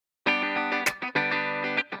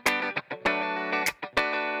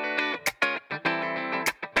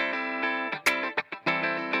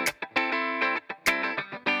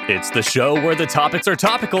It's the show where the topics are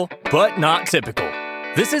topical, but not typical.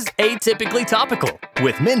 This is Atypically Topical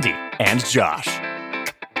with Mindy and Josh.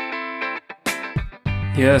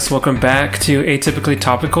 Yes, welcome back to Atypically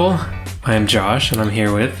Topical. I'm Josh, and I'm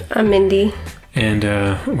here with... I'm Mindy. And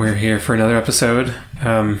we're here for another episode.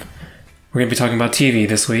 We're going to be talking about TV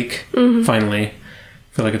this week, finally. I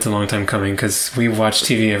feel like it's a long time coming, because we watch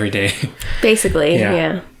TV every day. Basically,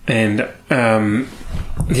 yeah. And,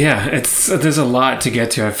 there's a lot to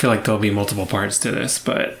get to. I feel like there'll be multiple parts to this,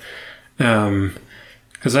 but...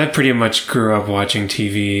 Because I pretty much grew up watching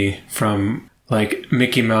TV from, like,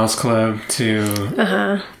 Mickey Mouse Club to,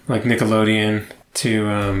 like, Nickelodeon to,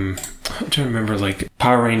 I'm trying to remember, like,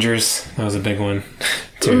 Power Rangers. That was a big one,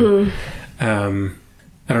 too. I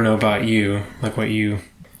don't know about you, like, what you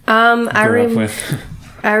grew up with.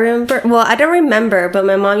 I remember, well, I don't remember, but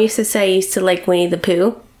my mom used to say I used to like Winnie the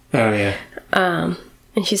Pooh. Oh, yeah.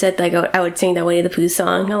 And she said, like, I would sing that Winnie the Pooh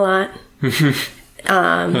song a lot.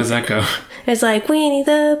 How does that go? It's like Winnie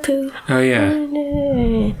the Pooh. Oh, yeah.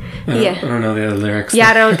 I don't know the other lyrics. Yeah,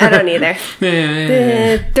 I don't either.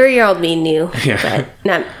 The 3-year-old me knew, but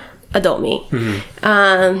not adult me.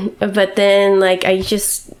 But then, like, I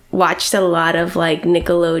just watched a lot of, like,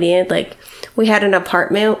 Nickelodeon. Like, we had an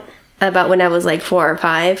apartment about when I was like 4 or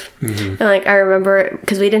 5, and like I remember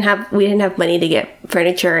because we didn't have money to get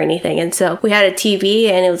furniture or anything, and so we had a TV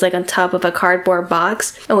and it was like on top of a cardboard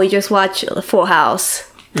box, and we just watched Full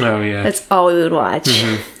House. Oh yeah, that's all we would watch,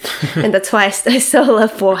 and that's why I still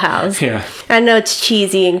love Full House. Yeah, I know it's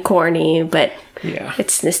cheesy and corny, but yeah,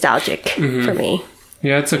 it's nostalgic for me.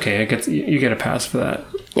 Yeah, it's okay. You get a pass for that.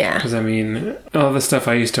 Yeah, because I mean, all the stuff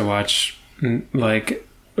I used to watch, like,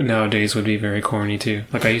 nowadays would be very corny too.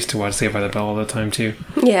 Like I used to watch Saved by the Bell all the time too.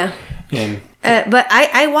 Yeah. And but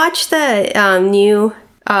I watched the new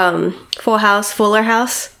Fuller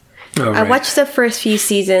House. Oh, right. I watched the first few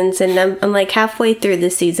seasons, and I'm like halfway through the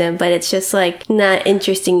season, but it's just like not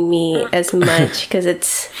interesting me as much because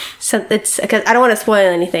it's because I don't want to spoil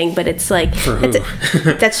anything, but it's like for who?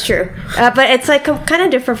 That's true. But it's like kind of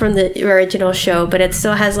different from the original show, but it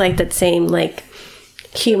still has like that same like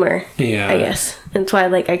humor. Yeah, I guess. That's why,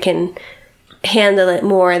 like, I can handle it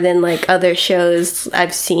more than, like, other shows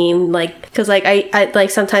I've seen. Like, because, like, I like,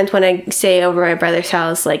 sometimes when I stay over at my brother's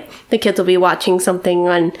house, like, the kids will be watching something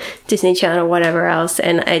on Disney Channel or whatever else,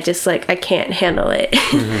 and I just, like, I can't handle it.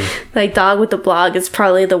 Like, Dog with the Blog is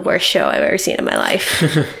probably the worst show I've ever seen in my life.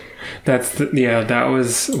 That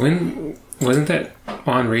was... Wasn't that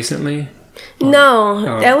on recently?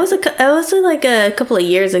 No, that was like a couple of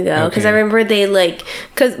years ago, because I remember they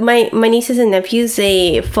because my nieces and nephews,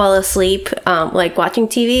 they fall asleep like watching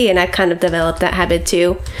TV, and I kind of developed that habit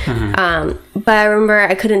too. But I remember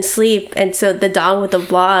I couldn't sleep, and so the Dog with the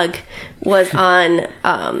Blog was on,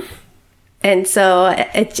 and so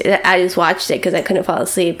I just watched it because I couldn't fall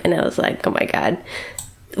asleep, and I was like, oh my god.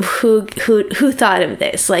 Who thought of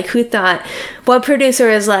this? Like, who thought? What producer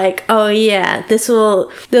is like, oh yeah, this will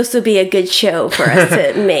be a good show for us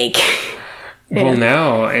to make? Well,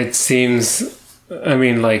 now it seems. I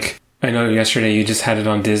mean, like, I know yesterday you just had it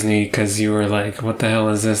on Disney because you were like, "What the hell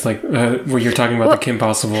is this?" Like, where you're talking about the Kim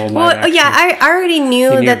Possible live action. Yeah, I already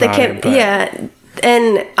knew that the Kim.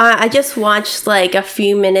 And I just watched like a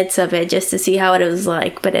few minutes of it just to see how it was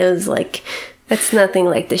like, but it was like. It's nothing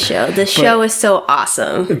like the show. The show is so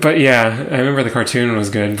awesome. But yeah, I remember the cartoon was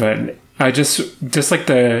good, but I just like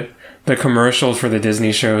the commercials for the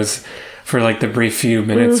Disney shows for like the brief few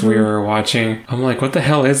minutes we were watching. I'm like, what the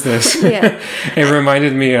hell is this? Yeah. It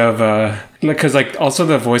reminded me of because like also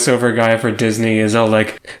the voiceover guy for Disney is all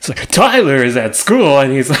like, it's like Tyler is at school,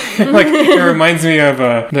 and he's like it reminds me of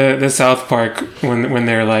the South Park when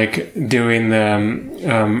they're like doing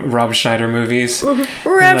the Rob Schneider movies.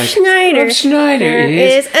 Rob Schneider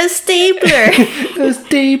is a stapler. A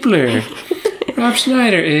stapler. Rob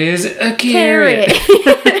Schneider is a carrot.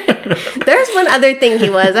 There's one other thing he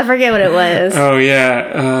was. I forget what it was. Oh yeah,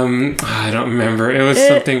 I don't remember. It was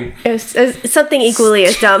something. It was something equally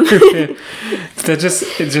as dumb. It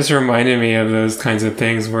just reminded me of those kinds of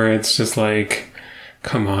things where it's just like,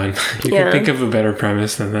 come on, you can think of a better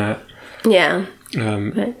premise than that. Yeah.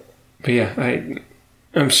 But yeah,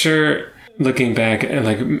 I'm sure. Looking back at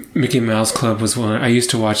like Mickey Mouse Club was one I used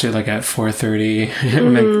to watch it like at 4:30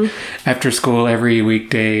 like after school every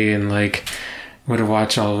weekday, and like would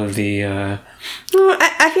watch all of the Well,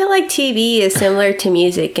 I feel like TV is similar to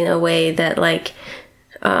music in a way that like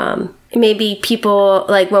maybe people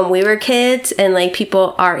like when we were kids and like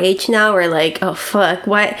people our age now were like, oh fuck,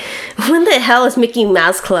 when the hell is Mickey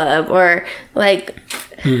Mouse Club? Or like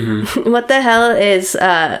What the hell is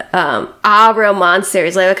Real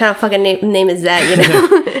Monsters? Like, what kind of fucking name is that, you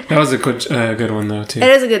know? That was a good one, though, too. It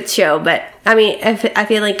is a good show, but, I mean, I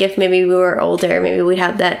feel like if maybe we were older, maybe we'd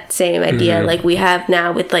have that same idea like we have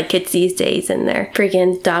now with, like, kids these days and their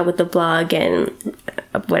freaking Dog with the Blog and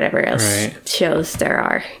whatever else shows there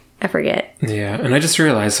are. I forget. Yeah, and I just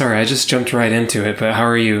realized, sorry, I just jumped right into it, but how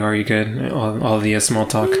are you? Are you good? All the small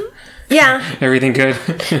talk? Yeah. Everything good?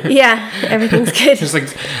 Yeah, everything's good. Just like,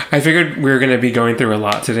 I figured we were going to be going through a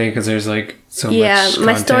lot today because there's like so much content. Yeah,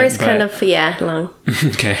 my story's kind of, long.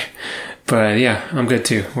 Okay. But yeah, I'm good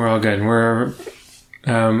too. We're all good. We're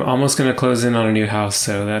almost going to close in on a new house,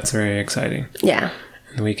 so that's very exciting. Yeah.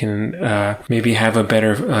 And we can maybe have a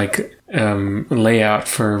better layout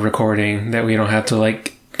for recording that we don't have to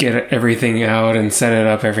like get everything out and set it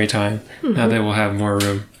up every time. Now that we'll have more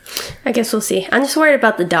room. I guess we'll see. I'm just worried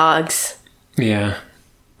about the dogs. Yeah.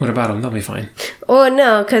 What about them? They'll be fine. Oh,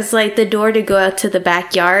 no, because, like, the door to go out to the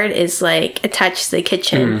backyard is, like, attached to the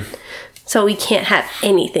kitchen. So we can't have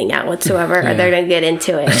anything out whatsoever, or they're going to get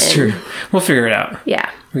into it. That's true. We'll figure it out.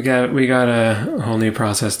 Yeah. We got a whole new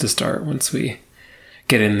process to start once we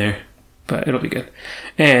get in there. But it'll be good.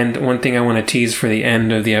 And one thing I want to tease for the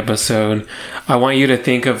end of the episode, I want you to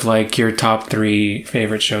think of, like, your top 3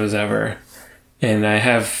 favorite shows ever. And I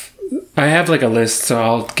have like a list, so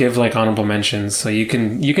I'll give like honorable mentions. So you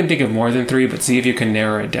can think of more than 3, but see if you can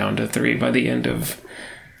narrow it down to 3 by the end of.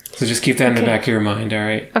 So just keep that in the back of your mind, all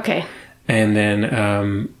right? Okay. And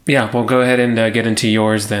then we'll go ahead and get into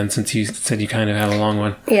yours then, since you said you kind of had a long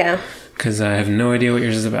one. Yeah. Because I have no idea what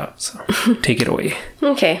yours is about, so take it away.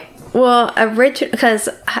 Okay. Well, because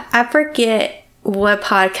I forget what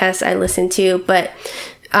podcast I listened to, but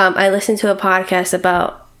I listened to a podcast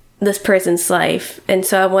about this person's life, and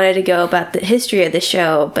so I wanted to go about the history of the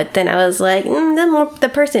show, but then I was like,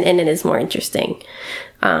 the person in it is more interesting.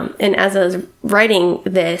 And as I was writing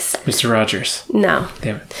this, Mr. Rogers. No.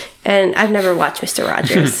 Damn it. And I've never watched Mr.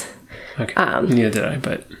 Rogers. Okay. Neither did I,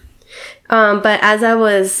 but as I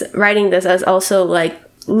was writing this, I was also like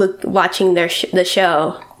watching the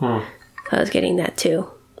show. So I was getting that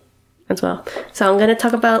too as well. So I'm going to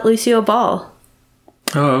talk about Lucille Ball.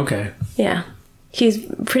 Oh, okay. Yeah. She's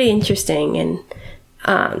pretty interesting, and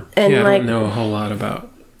I don't know a whole lot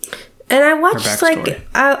about. And I watched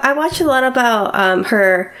I watched a lot about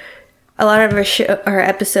her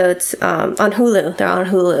episodes on Hulu. They're on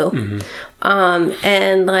Hulu.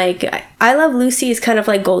 And like I love Lucy is kind of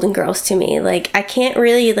like Golden Girls to me. Like I can't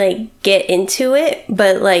really like get into it,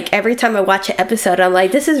 but like every time I watch an episode, I'm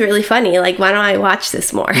like, this is really funny. Like why don't I watch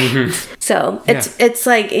this more? So it's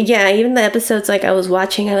like even the episodes like I was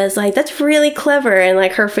watching, I was like, that's really clever, and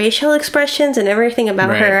like her facial expressions and everything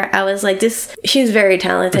about her, I was like, she's very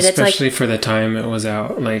talented. Especially it's like for the time it was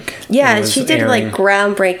out. Like she did like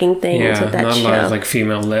groundbreaking things with that show. Not a lot of like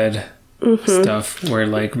female led stuff where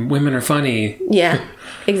like women are funny. Yeah,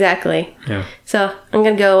 exactly. Yeah. So I'm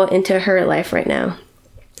gonna go into her life right now.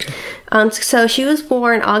 So she was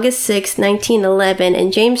born August 6, 1911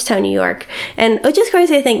 in Jamestown, New York. And which is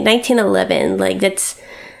crazy to think 1911, like that's,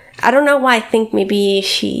 I don't know why I think maybe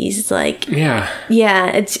she's like, yeah,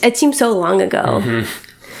 it seems so long ago.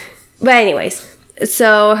 But anyways,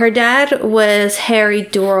 so her dad was Harry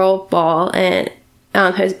Dorrell Ball, and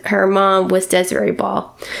her mom was Desiree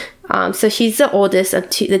Ball. So she's the oldest of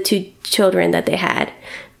the 2 children that they had.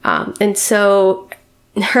 And so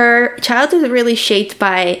her childhood was really shaped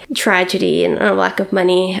by tragedy and a lack of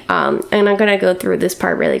money. And I'm going to go through this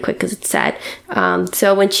part really quick because it's sad.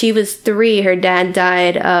 So when she was 3, her dad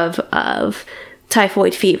died of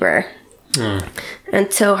typhoid fever.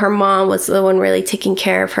 And so her mom was the one really taking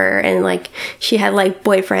care of her, and like she had like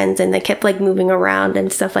boyfriends and they kept like moving around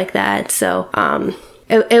and stuff like that. So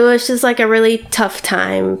it was just like a really tough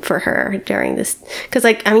time for her during this, because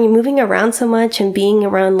like I mean moving around so much and being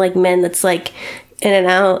around like men that's like in and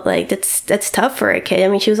out, like that's tough for a kid. I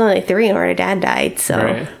mean she was only 3 when her dad died,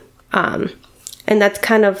 so and that's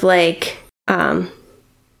kind of like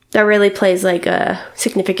that really plays like a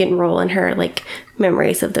significant role in her like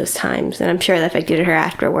memories of those times, and I'm sure that affected her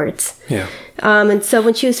afterwards. Yeah. And so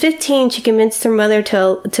when she was 15, she convinced her mother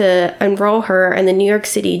to enroll her in the New York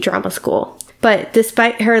City Drama School. But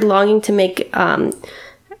despite her longing to make it on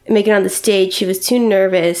the stage, she was too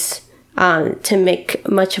nervous to make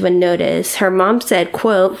much of a notice. Her mom said,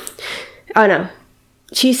 quote,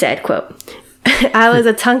 she said, quote, I was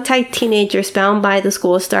a tongue-tied teenager bound by the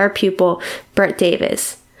school's star pupil, Bert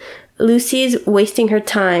Davis. Lucy's wasting her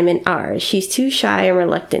time and ours. She's too shy and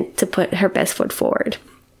reluctant to put her best foot forward.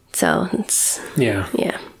 So it's yeah,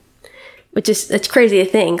 which is it's crazy to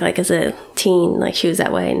think. Like as a teen, like she was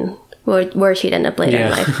that way, and where she'd end up later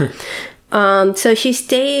in life. So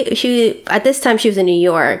she at this time she was in New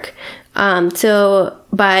York. So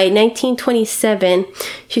by 1927,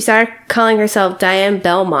 she started calling herself Diane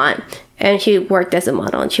Belmont, and she worked as a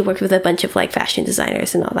model, and she worked with a bunch of like fashion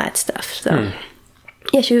designers and all that stuff. So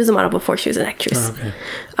yeah, she was a model before she was an actress. Oh, okay.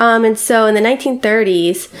 And so in the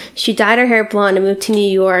 1930s, she dyed her hair blonde and moved to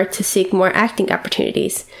New York to seek more acting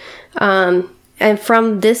opportunities. And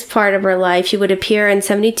from this part of her life, she would appear in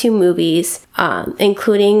 72 movies,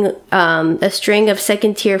 including a string of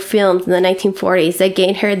second-tier films in the 1940s that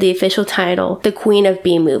gained her the official title, the Queen of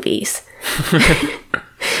B-Movies.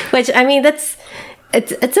 Which, I mean, it's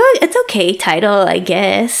okay title, I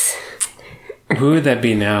guess. Who would that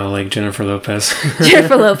be now? Like Jennifer Lopez?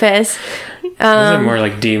 Jennifer Lopez. Those are more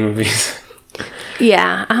like D movies.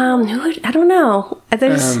 Yeah. I don't know.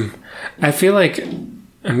 I feel like...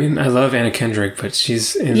 I mean, I love Anna Kendrick, but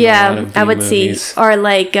she's in a lot of B I would movies. see. Or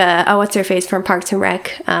like, what's her face from Parks and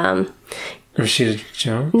Rec? Rashida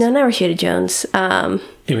Jones? No, not Rashida Jones.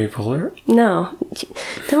 Amy Poehler? No.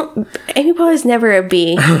 Amy Poehler's never a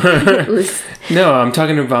B. No, I'm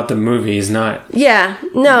talking about the movies, not yeah,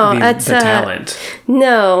 no, the talent.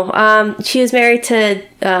 No, she was married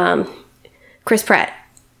to Chris Pratt.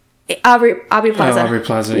 Aubrey Plaza. Oh, Aubrey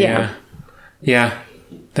Plaza, yeah. Yeah.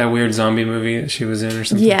 That weird zombie movie that she was in or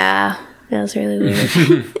something. Yeah, that was really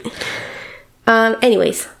weird.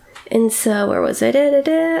 Anyways, and so where was it?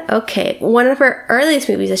 Okay, one of her earliest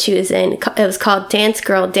movies that she was in, it was called Dance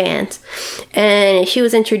Girl Dance, and she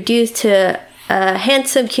was introduced to a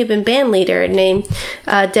handsome Cuban band leader named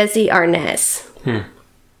Desi Arnaz.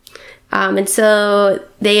 And so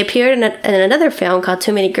they appeared in another film called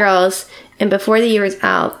Too Many Girls, and before the year was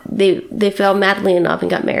out, they fell madly in love and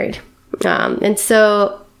got married. And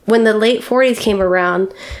so when the late 40s came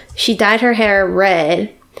around, she dyed her hair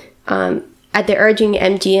red at the urging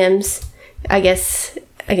MGMs. I guess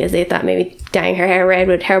they thought maybe dyeing her hair red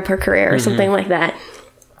would help her career or something like that.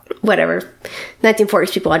 Whatever.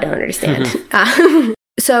 1940s people, I don't understand.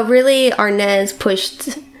 So really, Arnaz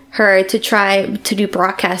pushed her to try to do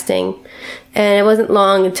broadcasting. And it wasn't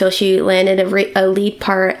long until she landed a lead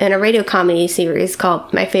part in a radio comedy series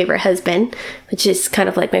called My Favorite Husband, which is kind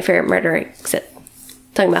of like My Favorite Murder, except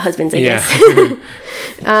talking about husbands, I guess.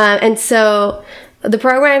 And so the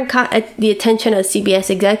program caught the attention of CBS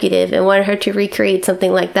executive and wanted her to recreate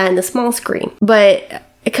something like that in the small screen. But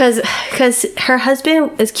because her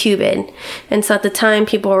husband is Cuban, and so at the time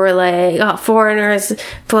people were like, oh, foreigners,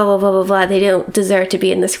 blah blah blah blah blah, they don't deserve to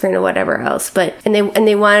be in the screen or whatever else. But and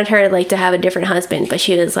they wanted her like to have a different husband, but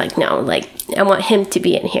she was like, no, like I want him to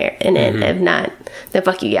be in here, and then if not, then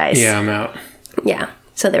fuck you guys. Yeah, I'm out. Yeah.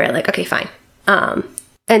 So they were like, okay, fine.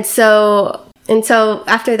 And so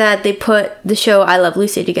after that, they put the show I Love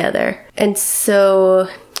Lucy together, and so.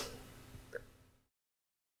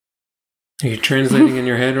 Are you translating in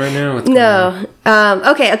your head right now? No.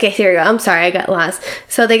 Okay, here we go. I'm sorry, I got lost.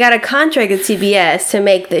 So they got a contract with CBS to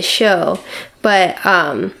make this show, but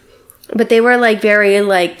they were like very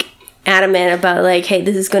like adamant about like, hey,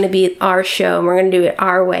 this is going to be our show and we're going to do it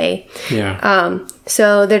our way. Yeah.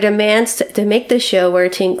 So their demands to make the show were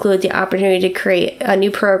to include the opportunity to create a new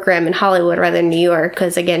program in Hollywood rather than New York,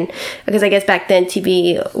 because I guess back then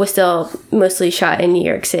TV was still mostly shot in New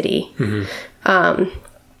York City.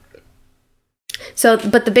 So,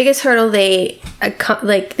 but the biggest hurdle they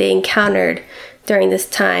encountered during this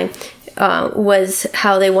time was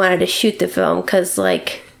how they wanted to shoot the film, because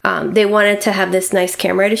they wanted to have this nice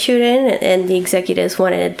camera to shoot in, and the executives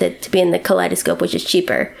wanted it to be in the kaleidoscope, which is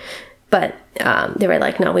cheaper. But they were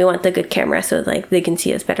like, no, we want the good camera so like they can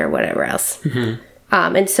see us better, whatever else.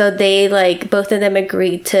 And so they both of them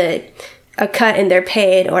agreed to a cut in their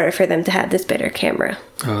pay in order for them to have this better camera.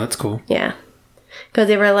 Oh, that's cool. Yeah. Because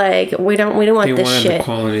they were like, we don't want this shit. They wanted the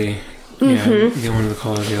quality. Yeah, they wanted the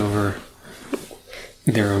quality over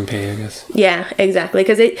their own pay, I guess. Yeah, exactly.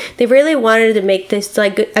 Because they really wanted to make this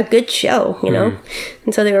like a good show, you know?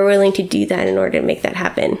 And so they were willing to do that in order to make that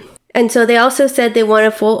happen. And so they also said they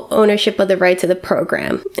wanted full ownership of the rights of the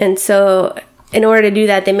program. And so in order to do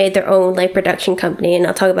that, they made their own production company. And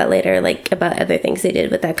I'll talk about later about other things they did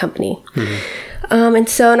with that company. And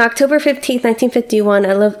so on October 15th, 1951,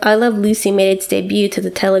 I Love Lucy made its debut to the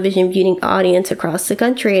television viewing audience across the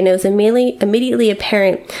country, and it was immediately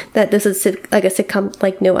apparent that this was like a sitcom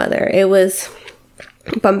like no other. It was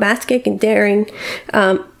bombastic and daring,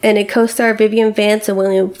 and it co-starred Vivian Vance and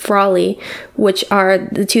William Frawley, which are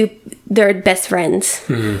their best friends.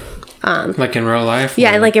 Like in real life?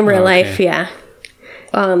 Yeah, like in real life, yeah.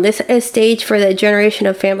 This is staged for the generation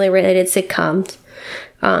of family-related sitcoms.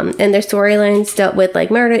 And their storylines dealt with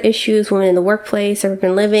like murder issues, women in the workplace,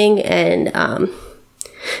 urban living, and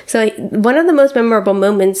so one of the most memorable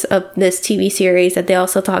moments of this TV series that they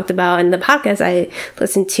also talked about in the podcast I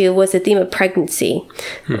listened to was the theme of pregnancy.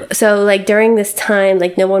 So like during this time,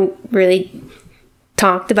 like no one really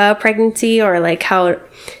talked about pregnancy or like how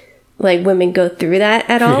like women go through that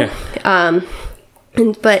at all.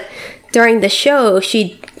 But during the show,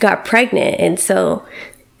 she got pregnant,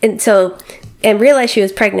 and realized she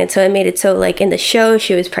was pregnant. So it made it so like in the show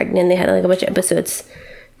she was pregnant. They had like a bunch of episodes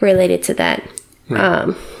related to that.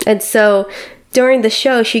 And so during the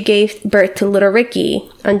show, she gave birth to little Ricky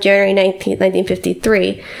on January 19th,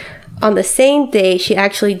 1953. On the same day, she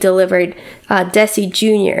actually delivered Desi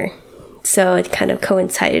Jr. So it kind of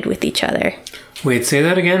coincided with each other. Wait, say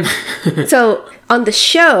that again? So on the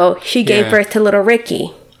show, she gave birth to little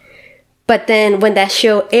Ricky. But then when that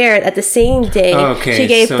show aired at the same day, she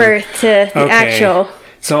gave birth to the actual.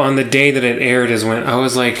 So on the day that it aired is when I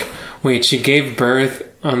was like, wait, she gave birth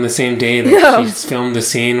on the same day that she filmed the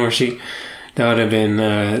scene where that would have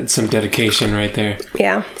been some dedication right there.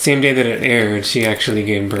 Yeah. Same day that it aired, she actually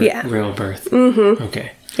gave birth, real birth. Mm-hmm.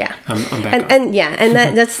 Okay. Yeah. I'm back and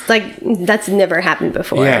that's never happened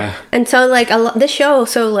before. Yeah. And so like this show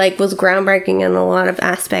was groundbreaking in a lot of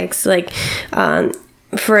aspects. Like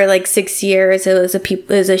for like 6 years, it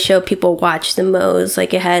was a show people watched the most.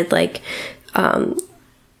 Like it had like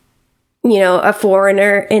a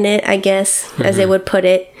foreigner in it, I guess, as they would put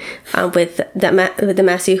it, with the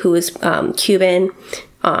Matthew, who was Cuban.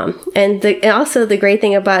 And also the great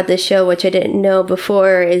thing about this show, which I didn't know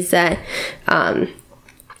before, is that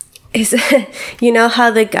you know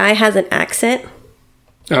how the guy has an accent?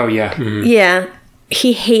 Oh, yeah. Mm-hmm. Yeah.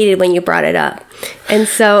 He hated when you brought it up. And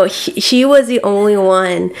so she was the only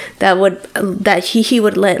one that he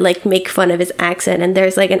would let like make fun of his accent. And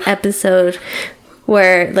there's like an episode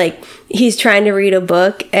where like he's trying to read a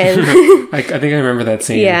book and I think I remember that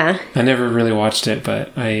scene. Yeah. I never really watched it,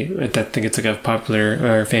 but I think it's like a popular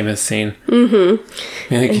or famous scene.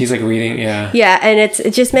 Mm-hmm. I think he's like reading, Yeah, and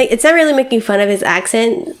it's not really making fun of his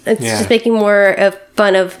accent. It's just making more of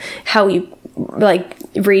fun of how we like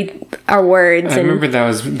read our words. I remember that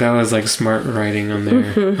was like smart writing on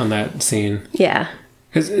there on that scene. Yeah.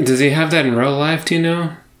 Does he have that in real life, do you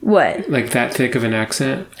know? What? Like that thick of an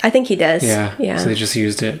accent? I think he does. Yeah. So they just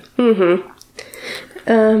used it.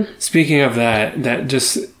 Mm-hmm. Speaking of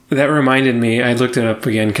that reminded me, I looked it up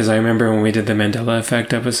again because I remember when we did the Mandela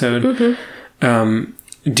Effect episode. Mm-hmm.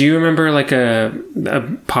 Do you remember like a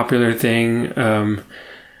popular thing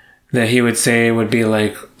that he would say would be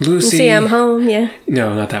like, Lucy, I'm home, yeah.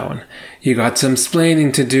 No, not that one. You got some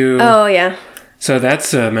splaining to do. Oh, yeah. So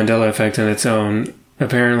that's a Mandela Effect on its own.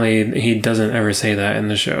 Apparently, he doesn't ever say that in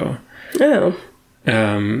the show. Oh.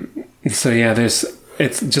 So yeah,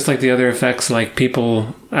 it's just like the other effects, like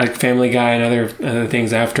people, like Family Guy and other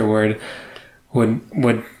things afterward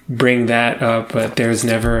would bring that up, but there's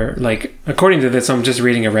never, like, according to this, I'm just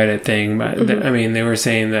reading a Reddit thing, but I mean, they were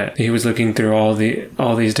saying that he was looking through all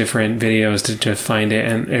these different videos to find it,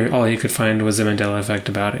 and all he could find was the Mandela Effect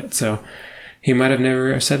about it. So he might have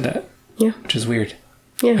never said that. Yeah. Which is weird.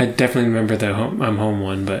 Yeah. I definitely remember the I'm home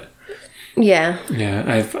one, but yeah,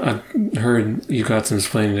 I've heard you got some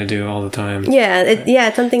explaining to do all the time. Yeah,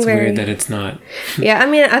 it's something very weird that it's not. Yeah, I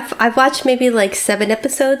mean, I've watched maybe like 7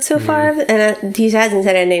 episodes so far, and he hasn't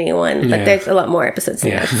said it in any one, but there's a lot more episodes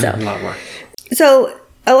than that. So a lot more. So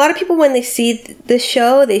a lot of people, when they see the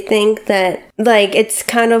show, they think that like it's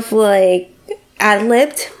kind of like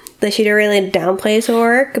ad-libbed. That she didn't really downplay his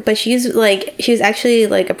work, but she was actually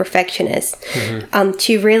like a perfectionist.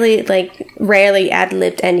 She really like rarely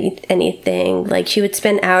ad-libbed anything. Like she would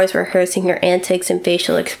spend hours rehearsing her antics and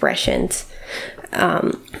facial expressions,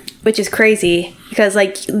 which is crazy because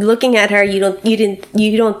like looking at her, you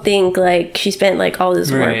don't think like she spent like all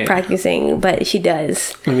this work practicing, but she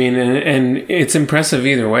does. I mean, and it's impressive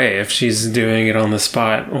either way if she's doing it on the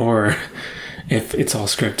spot or if it's all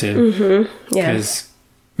scripted. Yeah. Because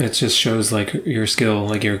it just shows like your skill,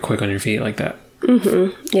 like you're quick on your feet like that.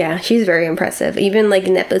 Yeah, she's very impressive. Even like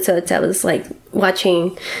in episodes I was like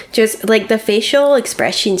watching, just like the facial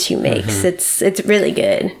expressions she makes, it's really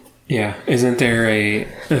good. Yeah, isn't there a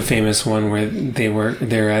famous one where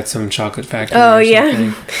they're at some chocolate factory? Oh or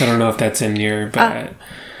yeah, I don't know if that's in your, but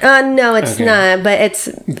no, it's not. But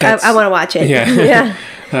I want to watch it. Yeah, Yeah.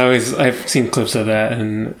 I've seen clips of that,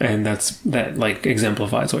 and that like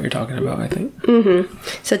exemplifies what you're talking about, I think.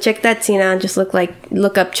 So check that scene out and just look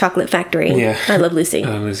up Chocolate Factory. Yeah. I Love Lucy. I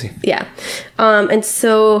Love Lucy. Yeah. And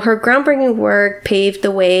so her groundbreaking work paved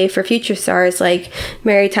the way for future stars like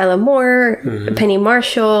Mary Tyler Moore, Penny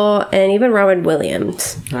Marshall, and even Robin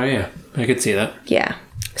Williams. Oh yeah, I could see that. Yeah.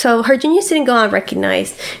 So her genius didn't go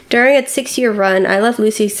unrecognized. During its 6-year run, I Love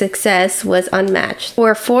Lucy's success was unmatched.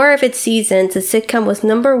 For 4 of its seasons, the sitcom was the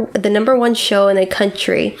number 1 show in the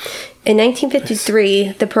country. In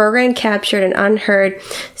 1953, the program captured an unheard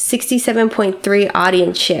 67.3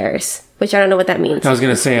 audience shares, which I don't know what that means. I was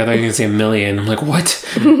going to say, I thought you were going to say a million. I'm like, what?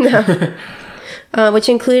 No. Which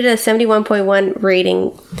included a 71.1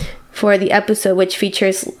 rating for the episode, which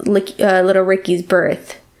features Little Ricky's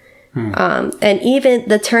birth. And even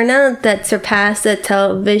the turnout that surpassed the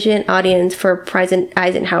television audience for President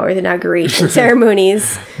Eisenhower's inauguration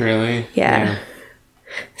ceremonies. Really? Yeah.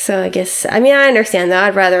 So I guess, I understand that.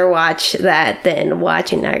 I'd rather watch that than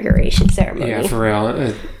watch inauguration ceremony. Yeah, for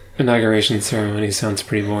real. Inauguration ceremony sounds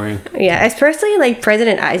pretty boring. Yeah, especially like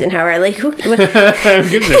President Eisenhower. Like, who? Who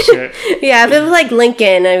gives a shit? Yeah, if it was like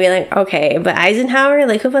Lincoln, I'd be like, okay, but Eisenhower,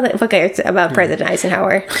 like, who cares about President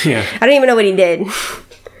Eisenhower? Yeah, I don't even know what he did.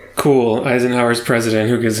 Cool, Eisenhower's president.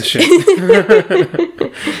 Who gives a shit?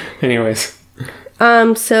 Anyways.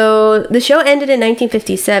 So the show ended in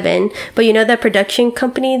 1957, but you know that production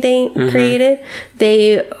company they created?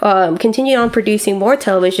 They continued on producing more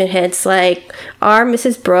television hits like Our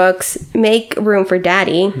Mrs. Brooks, Make Room for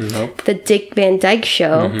Daddy, The Dick Van Dyke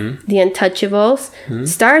Show, The Untouchables,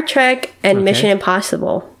 Star Trek, and Mission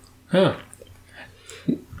Impossible. Oh.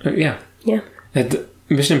 Yeah. Yeah.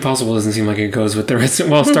 Mission Impossible doesn't seem like it goes with the rest of,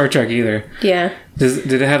 well, Star Trek either. Yeah.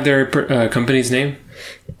 Did it have their company's name?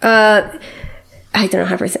 I don't know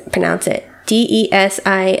how to pronounce it.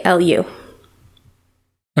 Desilu.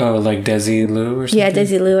 Oh, like Desilu or something? Yeah,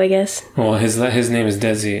 Desilu, I guess. Well, his name is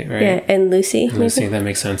Desi, right? Yeah, and Lucy. Lucy, that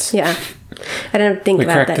makes sense. Yeah. I didn't think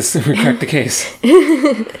about that. We cracked the case.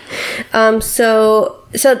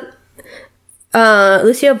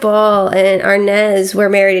 Lucille Ball and Arnaz were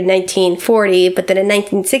married in 1940, but then in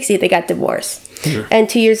 1960 they got divorced. And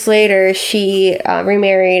 2 years later, she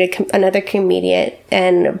remarried another comedian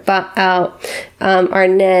and bought out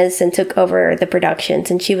Arnaz and took over the productions.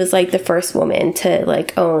 And she was like the first woman to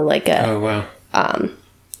like own like a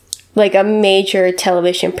like a major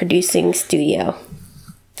television producing studio.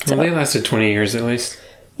 Well, they lasted 20 years at least.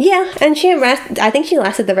 Yeah, and I think she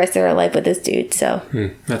lasted the rest of her life with this dude. So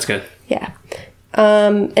that's good. Yeah.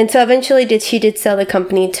 And so eventually she did sell the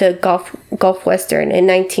company to Gulf Western in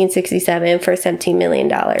 1967 for $17 million.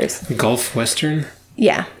 Gulf Western?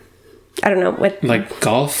 Yeah. I don't know what. Like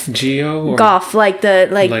golf, Geo? Or golf, like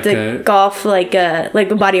the golf, like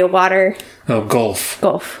a body of water. Oh, Gulf.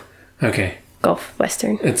 Golf. Okay. Gulf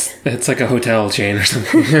Western. It's like a hotel chain or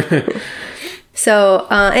something. So,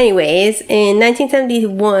 anyways, in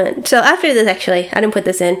 1971, so after this, actually, I didn't put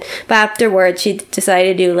this in, but afterwards, she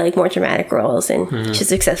decided to do, like, more dramatic roles, and she's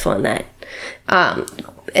successful in that.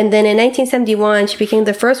 And then in 1971, she became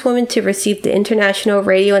the first woman to receive the International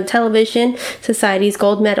Radio and Television Society's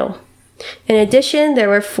Gold Medal. In addition, there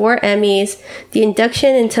were 4 Emmys, the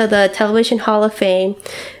induction into the Television Hall of Fame,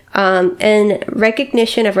 and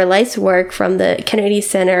recognition of her life's work from the Kennedy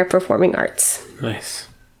Center of Performing Arts. Nice.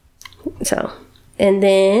 So, and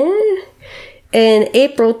then in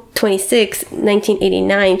April 26,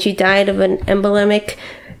 1989, she died of an embolic.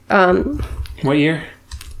 What year?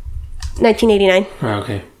 1989. Oh,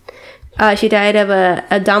 okay. She died of a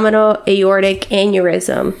abdominal aortic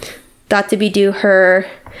aneurysm, thought to be due for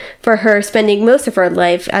her spending most of her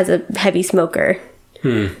life as a heavy smoker.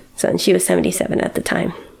 So, and she was 77 at the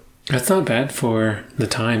time. That's not bad for the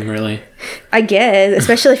time, really. I guess,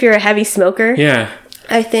 especially if you're a heavy smoker. Yeah.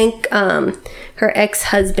 I think her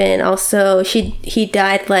ex-husband also, he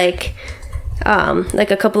died like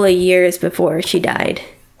a couple of years before she died.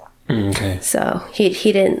 Okay. So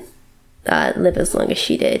he didn't live as long as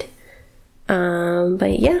she did.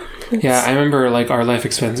 But yeah. Yeah, I remember like our life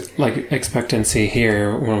expectancy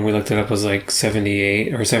here when we looked it up was like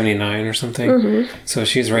 78 or 79 or something. So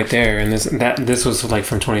she's right there, and this was like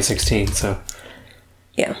from 2016. So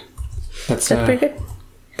yeah, that's pretty good.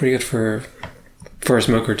 Pretty good for a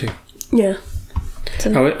smoker too. Yeah.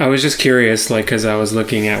 So. I was just curious, like, because I was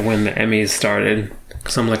looking at when the Emmys started.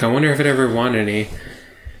 Because I'm like, I wonder if it ever won any.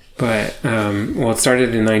 But, it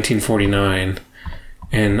started in 1949.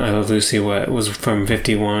 And I Love Lucy, was from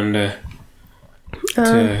 51 to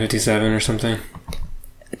 57 or something?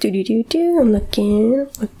 I'm looking.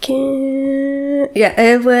 Yeah,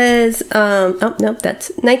 it was, that's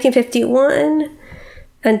 1951.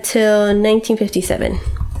 until 1957.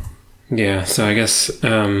 Yeah, so I guess,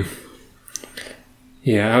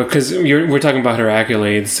 because we're talking about her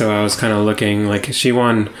accolades, so I was kind of looking, like, she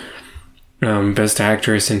won Best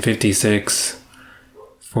Actress in 56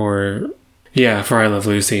 for I Love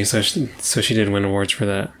Lucy, so she did win awards for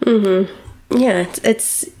that. Mm-hmm. Yeah,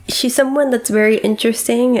 it's she's someone that's very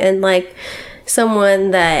interesting, and, like,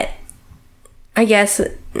 someone that, I guess,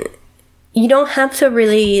 you don't have to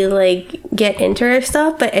really, like, get into her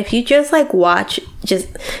stuff, but if you just, like, watch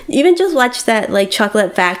that, like,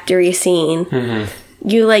 Chocolate Factory scene,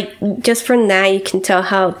 you, like, just from that, you can tell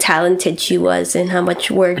how talented she was and how much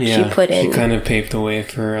work she put in. She kind of paved the way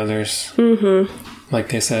for others. Mm-hmm. Like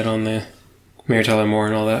they said on the Mary Tyler Moore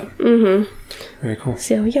and all that. Mm-hmm. Very cool.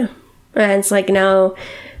 So, yeah. And it's like now,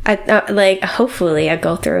 like, hopefully I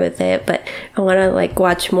go through with it, but I want to, like,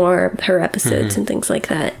 watch more of her episodes and things like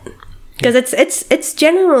that. Because it's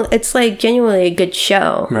genuinely a good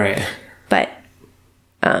show. Right. But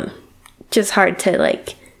just hard to,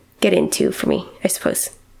 like, get into for me, I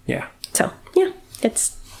suppose. Yeah. So, yeah,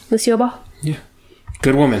 it's Lucille Ball. Yeah.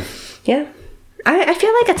 Good woman. Yeah. I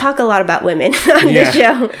feel like I talk a lot about women on this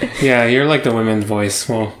show. Yeah, you're like the women's voice.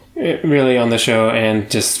 Well, really on the show, and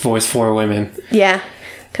just voice for women. Yeah.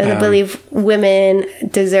 Because I believe women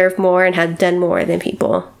deserve more and have done more than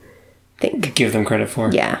people think. Give them credit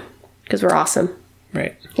for. Yeah. Because we're awesome.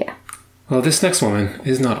 Right. Yeah. Well, this next woman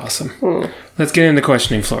is not awesome. Let's get into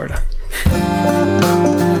questioning Florida.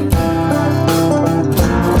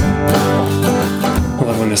 I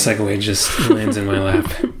love when the segue just lands in my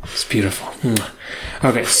lap. It's beautiful.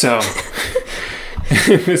 Okay, so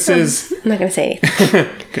this is... I'm not going to say anything.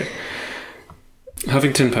 Good.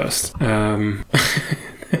 Huffington Post.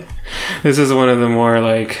 This is one of the more,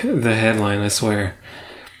 like, the headline, I swear.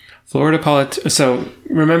 So,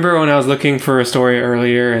 remember when I was looking for a story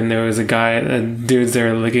earlier and there was dudes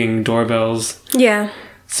there licking doorbells? Yeah.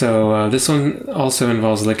 So, this one also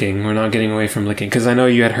involves licking. We're not getting away from licking, because I know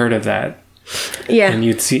you had heard of that. Yeah. And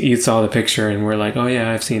you saw the picture and we're like, oh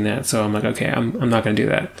yeah, I've seen that. So I'm like, okay, I'm not going to do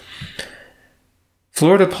that.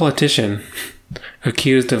 Florida politician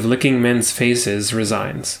accused of licking men's faces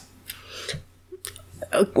resigns.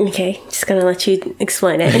 Okay, just gonna let you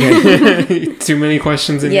explain it. Too many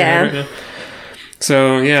questions in your head right now.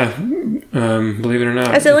 So yeah, believe it or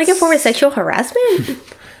not, is it like a form of sexual harassment?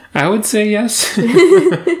 I would say yes.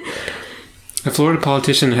 A Florida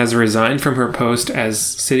politician has resigned from her post as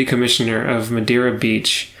city commissioner of Madeira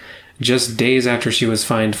Beach just days after she was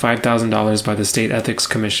fined $5,000 by the State Ethics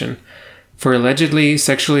Commission for allegedly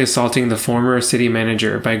sexually assaulting the former city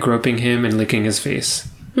manager by groping him and licking his face.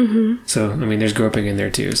 Mm-hmm. So, I mean, there's groping in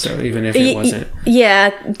there too, so even if it wasn't...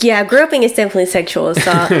 Yeah, groping is definitely sexual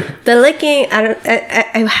assault. The licking,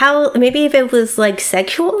 maybe if it was, like,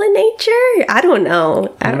 sexual in nature? I don't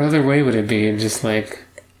know. What other way would it be? Just, like...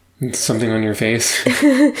 something on your face.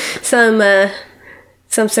 some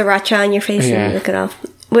sriracha on your face and lick it off.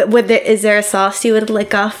 Is there a sauce you would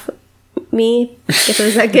lick off me if it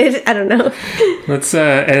was that good? I don't know. Let's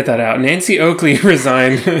edit that out. Nancy Oakley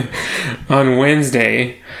resigned on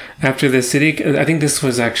Wednesday after the city... I think this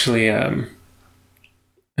was actually... I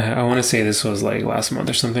want to say this was like last month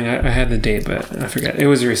or something. I had the date, but I forget. It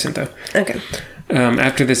was recent though. Okay.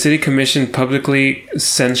 After the city commission publicly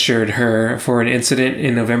censured her for an incident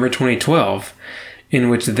in November 2012, in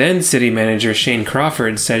which then city manager Shane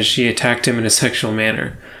Crawford says she attacked him in a sexual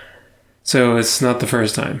manner. So it's not the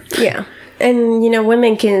first time. Yeah. And,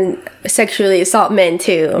 women can sexually assault men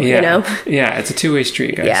too, Yeah, it's a two-way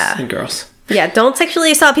street, guys and girls. Yeah, don't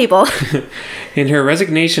sexually assault people. In her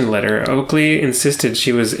resignation letter, Oakley insisted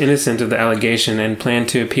she was innocent of the allegation and planned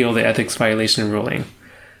to appeal the ethics violation ruling.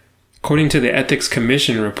 According to the Ethics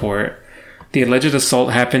Commission report, the alleged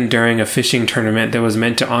assault happened during a fishing tournament that was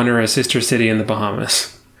meant to honor a sister city in the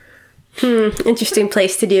Bahamas. Interesting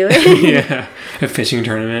place to do it. Yeah, a fishing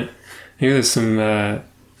tournament. Maybe there's some,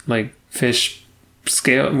 fish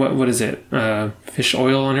scale... What is it? Fish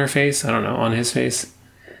oil on her face? I don't know, on his face.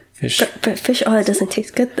 But fish oil doesn't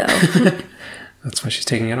taste good, though. That's why she's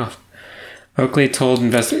taking it off. Oakley told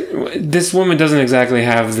this woman doesn't exactly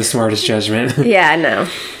have the smartest judgment. Yeah, no.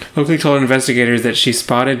 Oakley told investigators that she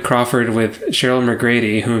spotted Crawford with Cheryl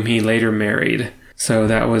McGrady, whom he later married. So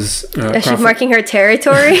that was... she's marking her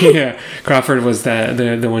territory? Yeah. Crawford was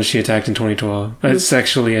the one she attacked in 2012.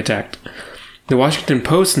 Sexually attacked. The Washington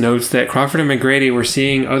Post notes that Crawford and McGrady were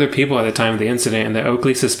seeing other people at the time of the incident, and that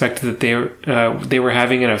Oakley suspected that they were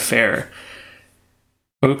having an affair.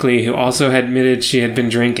 Oakley, who also had admitted she had been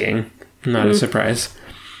drinking, not a surprise,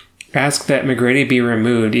 asked that McGrady be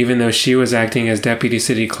removed, even though she was acting as deputy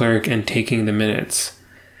city clerk and taking the minutes.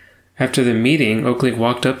 After the meeting, Oakley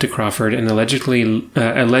walked up to Crawford and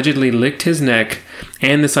allegedly licked his neck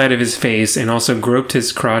and the side of his face, and also groped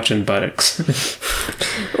his crotch and buttocks.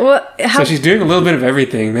 So she's doing a little bit of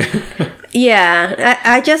everything. Yeah,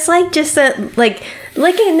 I just licking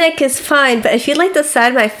the neck is fine, but if you like the side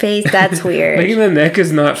of my face, that's weird. Licking the neck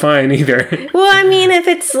is not fine either. Well, I mean,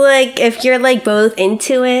 if you're like both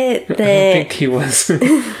into it, then I don't think he was.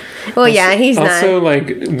 Well, yeah, he's not.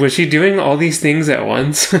 Also, was she doing all these things at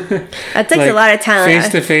once? That takes a lot of talent. Face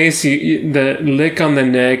to face, the lick on the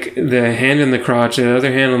neck, the hand in the crotch, and the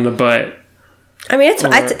other hand on the butt. I mean,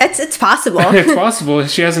 it's possible. It's possible.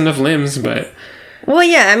 She has enough limbs, but... Well,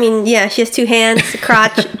 yeah, I mean, yeah, she has 2 hands,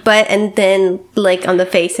 crotch, butt, and then, on the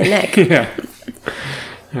face and neck. Yeah.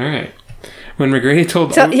 All right. When McGrady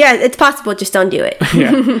told... yeah, it's possible, just don't do it.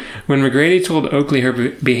 Yeah. When McGrady told Oakley her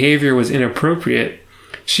behavior was inappropriate,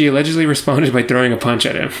 she allegedly responded by throwing a punch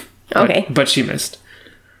at him. Okay. But she missed.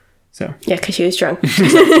 So. Yeah, because she was drunk.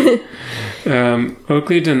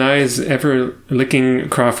 Oakley denies ever licking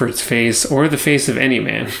Crawford's face or the face of any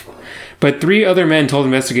man. But 3 other men told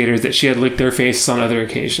investigators that she had licked their faces on other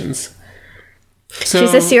occasions. So,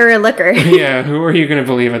 she's a serial licker. Yeah, who are you going to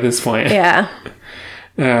believe at this point? Yeah.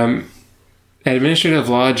 Administrative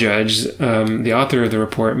law judge, the author of the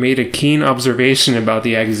report, made a keen observation about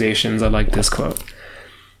the accusations. I like this quote.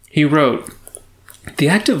 He wrote, "The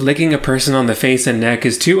act of licking a person on the face and neck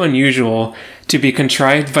is too unusual to be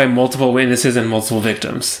contrived by multiple witnesses and multiple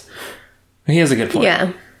victims." He has a good point.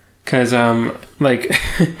 Yeah. Because,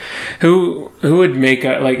 who would make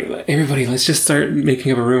everybody, let's just start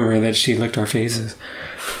making up a rumor that she licked our faces.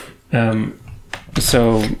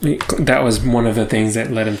 So that was one of the things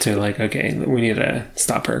that led him to okay, we need to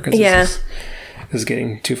stop her because this is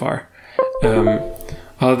getting too far.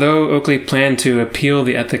 Although Oakley planned to appeal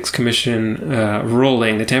the Ethics Commission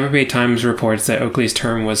ruling, the Tampa Bay Times reports that Oakley's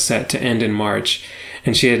term was set to end in March,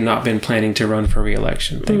 and she had not been planning to run for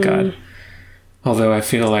re-election. Thank God. Although I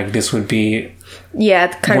feel like this would be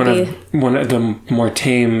one of the more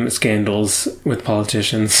tame scandals with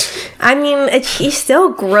politicians. I mean, he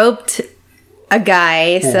still groped a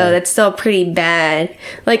guy, so that's still pretty bad.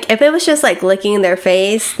 If it was just licking their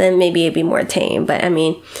face, then maybe it'd be more tame. But I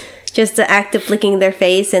mean, just the act of licking their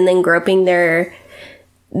face and then groping them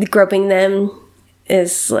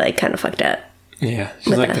is kind of fucked up. Yeah,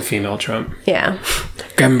 she's like the female Trump. Yeah,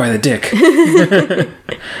 grab him by the dick.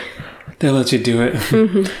 They'll let you do it.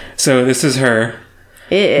 Mm-hmm. So this is her.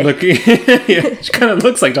 Yeah, she kind of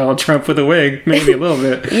looks like Donald Trump with a wig, maybe a little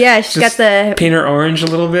bit. Yeah, she's got the... Paint her orange a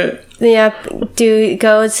little bit. Yeah,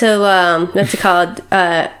 go to, what's it called?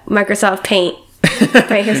 Microsoft Paint.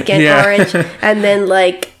 Paint her skin orange. And then,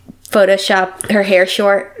 Photoshop her hair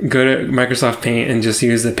short. Go to Microsoft Paint and just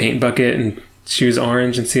use the paint bucket and choose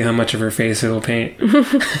orange and see how much of her face it'll paint.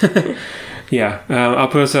 Yeah, I'll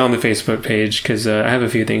post it on the Facebook page because I have a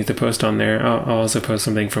few things to post on there. I'll also post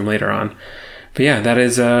something from later on. But yeah, that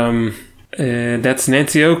is that's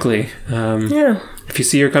Nancy Oakley. Yeah. If you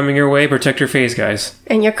see her coming your way, protect your face, guys.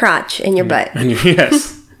 And your crotch and your butt. And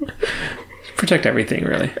yes. Protect everything,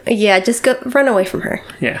 really. Yeah, just run away from her.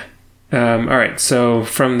 Yeah. All right. So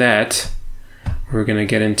from that, we're gonna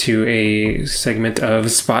get into a segment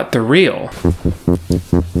of Spot the Real.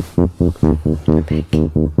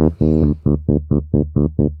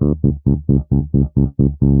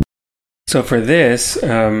 So for this,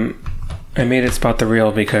 I made it Spot the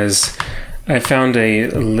Real because I found a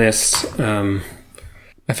list. I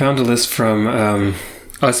found a list from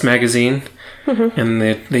Us Magazine, and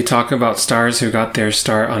they talk about stars who got their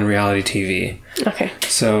start on reality TV. Okay.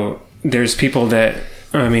 So there's people that,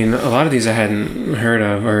 I mean, a lot of these I hadn't heard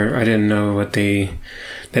of, or I didn't know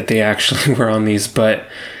that they actually were on these, but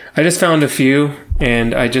I just found a few,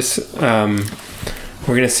 and I just we're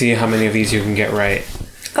gonna see how many of these you can get right.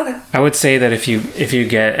 Okay. I would say that if you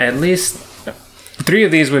get at least 3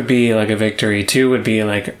 of these would be a victory. 2 would be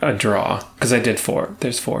a draw, because I did 4.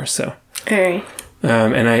 There's 4, so. All right.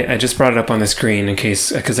 And I just brought it up on the screen in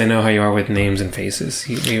case, because I know how you are with names and faces.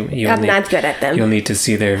 I'm not good at them. You'll need to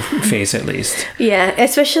see their face at least. Yeah,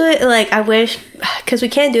 especially I wish, because we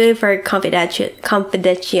can't do it for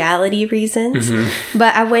confidentiality reasons. Mm-hmm.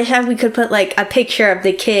 But I wish we could put a picture of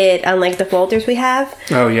the kid on the folders we have.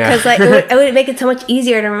 Oh yeah. Because it would make it so much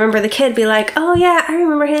easier to remember the kid. Be like, oh yeah, I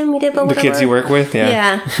remember him. We did blah blah. The kids you work with, yeah.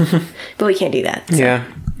 Yeah. But we can't do that. So. Yeah.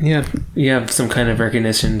 Yeah, you have some kind of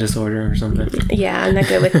recognition disorder or something. Yeah, I'm not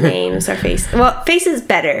good with names or face. Well, face is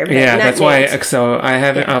better. But yeah, not that's names. why. So I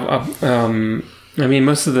haven't. I mean,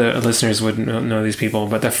 most of the listeners wouldn't know these people,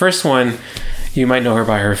 but the first one, you might know her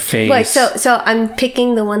by her face. Like so I'm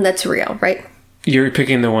picking the one that's real, right? You're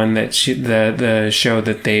picking the one that the show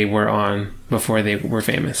that they were on before they were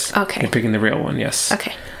famous. Okay. You're picking the real one, yes.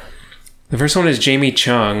 Okay. The first one is Jamie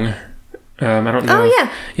Chung. I don't know. Oh,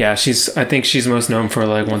 yeah. Yeah, I think she's most known for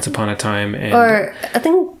like Once Upon a Time. Or I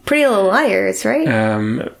think Pretty Little Liars, right?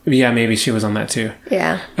 Yeah, maybe she was on that too.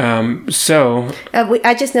 Yeah. So...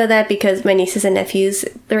 I just know that because my nieces and nephews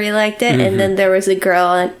really liked it. And then there was a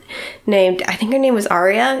girl named, I think her name was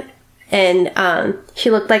Aria. And she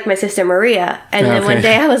looked like my sister Maria. And then one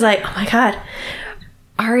day I was like, oh my God,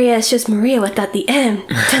 Aria is just Maria without the M.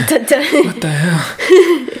 Dun, dun, dun. What the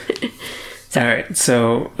hell? All right,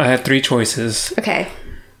 so I have 3 choices. Okay.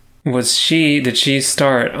 Did she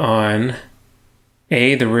start on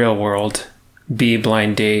A, The Real World, B,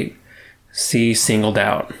 Blind Date, C, Singled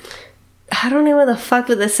Out? I don't know what the fuck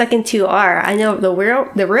the second 2 are. I know the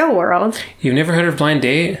real world. You've never heard of Blind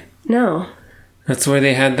Date? No. That's where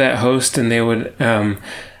they had that host and they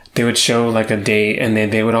would show like a date and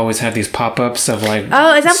they would always have these pop-ups of like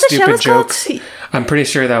oh, is that what the show is jokes. Called? I'm pretty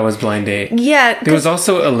sure that was Blind Date. Yeah. There was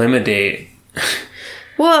also Eliminate.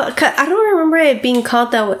 Well, I don't remember it being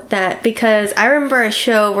called that because I remember a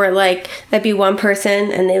show where like there'd be one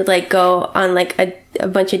person and they would like go on like a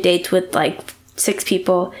bunch of dates with like 6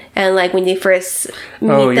 people and like when they first meet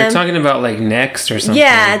you're talking about like Next or something.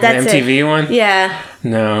 Yeah, that's the MTV one? Yeah.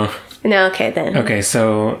 No, okay then. Okay,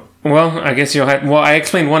 so well, I guess you'll have I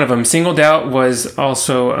explained one of them. Singled Out was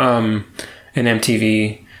also an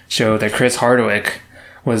MTV show that Chris Hardwick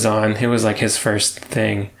was on. It was like his first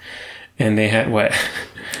thing. And they had what?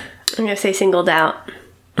 I'm going to say Singled Out.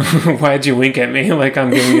 Why'd you wink at me like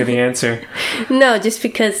I'm giving you the answer? No, just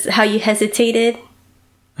because how you hesitated.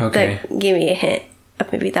 Okay. That gave me a hint.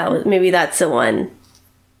 Maybe that's the one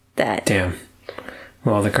that... Damn.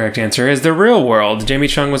 Well, the correct answer is The Real World. Jamie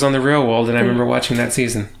Chung was on The Real World, and I remember watching that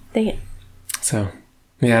season. Dang it. So,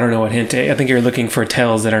 yeah, I don't know what hint. I think you're looking for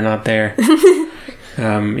tells that are not there.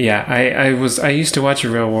 Yeah, I used to watch The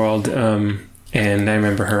Real World, and I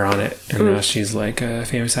remember her on it, and now she's like a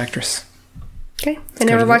famous actress. Okay. I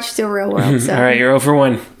never watched The Real World, so... All right, you're 0 for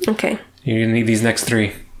 1. Okay. You're going to need these next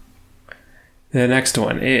 3. The next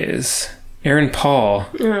one is Aaron Paul.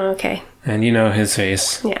 Oh, okay. And you know his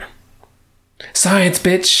face. Yeah. Science,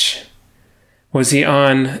 bitch! Was he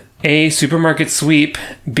on A, Supermarket Sweep,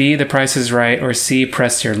 B, The Price is Right, or C,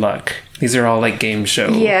 Press Your Luck? These are all like game show.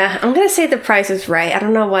 Yeah, I'm going to say The Price is Right. I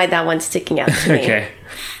don't know why that one's sticking out to me. Okay.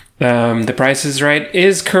 The Price is Right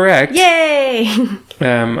is correct. Yay!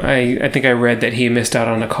 I think I read that he missed out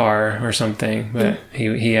on a car or something, but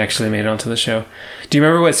he actually made it onto the show. Do you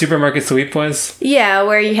remember what Supermarket Sweep was? Yeah,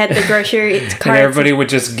 where you had the grocery carts. And everybody would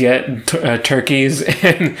just get turkeys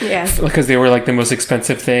and because they were like the most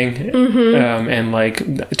expensive thing, and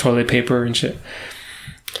like toilet paper and shit.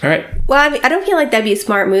 All right. Well, I don't feel like that'd be a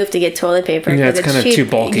smart move to get toilet paper. Yeah, it's kind of too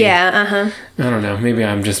bulky. Yeah, I don't know. Maybe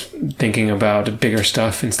I'm just thinking about bigger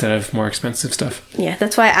stuff instead of more expensive stuff. Yeah,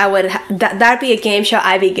 that's why I would... that'd be a game show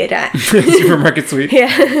I'd be good at. Supermarket Sweep.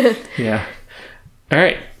 Yeah. Yeah. All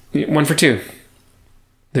right. 1 for 2.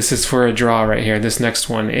 This is for a draw right here. This next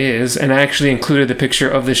one is... And I actually included the picture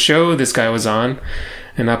of the show this guy was on.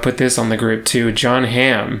 And I put this on the group too. John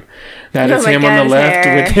Hamm. That is him on the left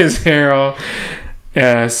with his hair all...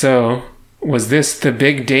 So, was this The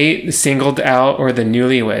Big Date, Singled Out, or The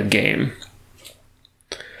Newlywed Game?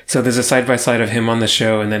 So there's a side-by-side of him on the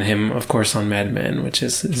show, and then him, of course, on Mad Men, which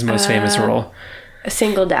is his most famous role.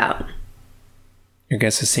 Singled Out. Your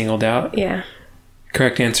guess is Singled Out? Yeah.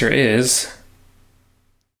 Correct answer is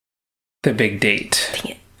The Big Date.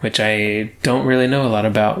 Dang it. Which I don't really know a lot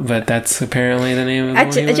about, but that's apparently the name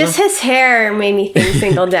of the one. Just his hair made me think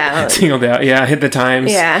Singled Out. Singled Out, yeah. Hit the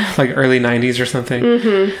times. Yeah. Like early 90s or something.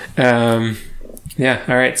 Mm-hmm. Yeah,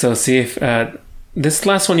 all right. So see if... this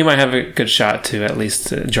last one you might have a good shot to at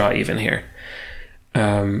least draw even here.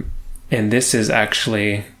 And this is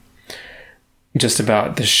actually just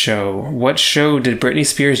about the show. What show did Britney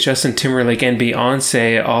Spears, Justin Timberlake, and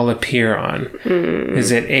Beyonce all appear on? Is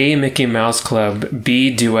it A, Mickey Mouse Club,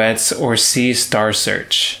 B, Duets, or C, Star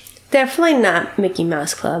Search? Definitely not Mickey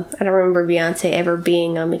Mouse Club. I don't remember Beyonce ever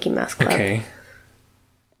being on Mickey Mouse Club. Okay.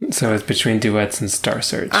 So it's between Duets and Star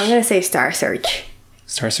Search. I'm going to say Star Search.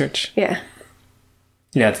 Star Search? Yeah.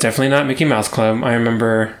 Yeah, it's definitely not Mickey Mouse Club. I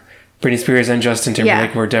remember Britney Spears and Justin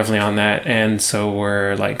Timberlake were definitely on that, and so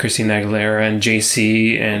were like Christina Aguilera and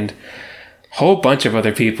JC and a whole bunch of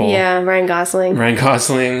other people. Yeah, Ryan Gosling.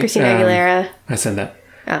 Christina Aguilera. I said that.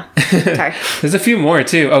 Oh, sorry. There's a few more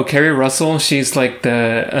too. Oh, Kerry Russell. She's like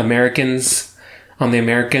the Americans on the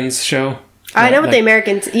Americans show. I know what the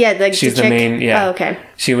Americans. Yeah, like she's the main. Yeah. Oh, okay.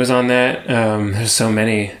 She was on that. There's so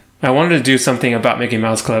many. I wanted to do something about Mickey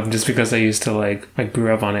Mouse Club just because I used to I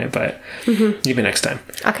grew up on it, but maybe next time.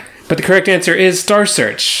 Okay. But the correct answer is Star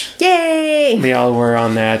Search. Yay! They all were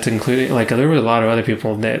on that, including there were a lot of other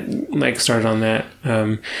people that started on that.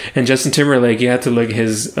 And Justin Timberlake, you have to look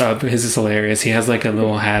his is hilarious. He has a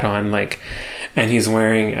little hat on, and he's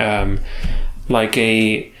wearing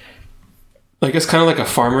it's kind of like a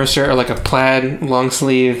farmer shirt or a plaid long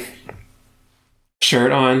sleeve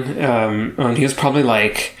shirt on. He was probably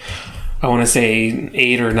I want to say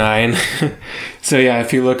 8 or 9. So yeah,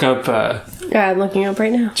 if you look up I'm looking up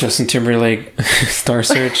right now. Justin Timberlake Star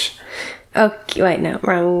Search. Okay, wait, no,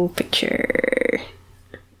 wrong picture.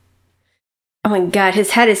 Oh my god,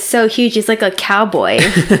 his head is so huge, he's like a cowboy.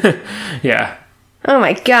 Yeah. Oh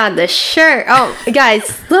my god, the shirt. Oh,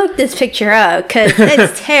 guys, look this picture up, because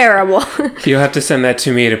it's terrible. You'll have to send that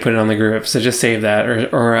to me to put it on the group, so just save that,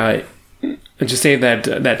 or just save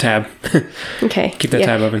that tab. Okay. Keep that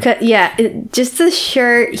tab open. Just the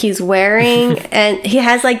shirt he's wearing, and he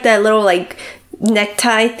has that little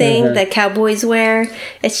necktie thing that cowboys wear.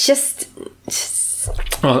 It's just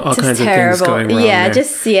all kinds terrible. Of things going wrong.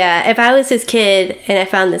 Yeah, if I was his kid and I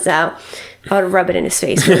found this out, I would rub it in his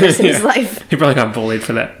face for the rest of his life. He probably got bullied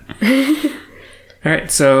for that. All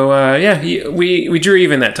right, so we drew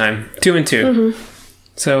even that time, 2 and 2. Mm-hmm.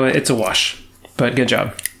 So it's a wash, but good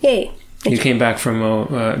job. Yay! You came back from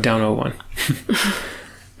down 0-1.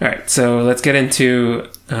 All right, so let's get into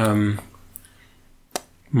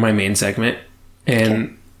my main segment,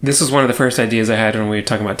 and this was one of the first ideas I had when we were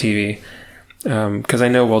talking about TV, because I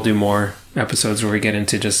know we'll do more episodes where we get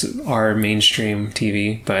into just our mainstream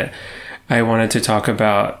TV, but I wanted to talk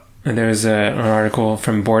about, there's an article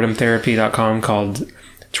from boredomtherapy.com called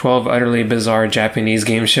 12 Utterly Bizarre Japanese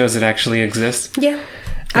Game Shows That Actually Exist. Yeah.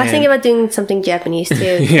 I was thinking about doing something Japanese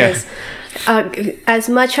too, because as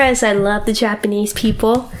much as I love the Japanese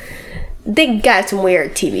people, they got some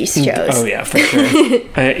weird TV shows. Oh yeah, for sure.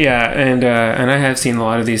 And I have seen a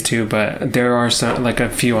lot of these too, but there are some, a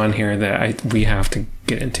few on here that we have to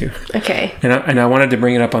get into. Okay. And I wanted to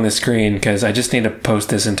bring it up on the screen because I just need to post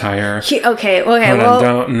this entire. Okay.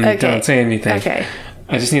 Don't say anything. Okay.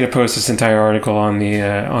 I just need to post this entire article on the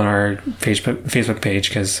on our Facebook page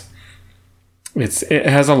because it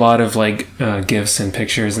has a lot of gifs and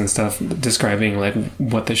pictures and stuff describing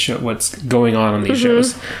what's going on these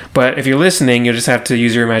shows. But if you're listening, you'll just have to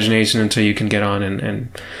use your imagination until you can get on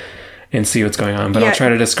and see what's going on. But I'll try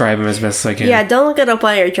to describe them as best as I can. Yeah, don't look it up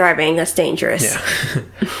while you're driving. That's dangerous. Yeah.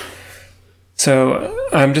 So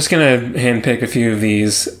I'm just gonna handpick a few of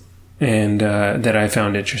these and that I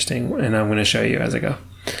found interesting, and I'm gonna show you as I go.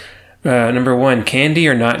 Number 1, candy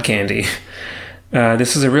or not candy.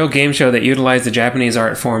 This is a real game show that utilized the Japanese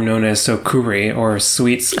art form known as sokuri, or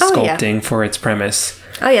sweets sculpting, for its premise.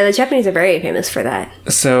 Oh yeah, the Japanese are very famous for that.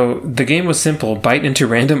 So the game was simple. Bite into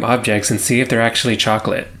random objects and see if they're actually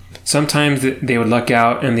chocolate. Sometimes they would luck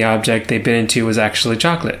out and the object they bit into was actually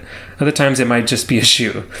chocolate. Other times it might just be a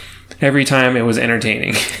shoe. Every time it was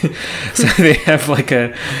entertaining. So they have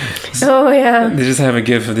oh yeah, they just have a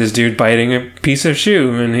gif of this dude biting a piece of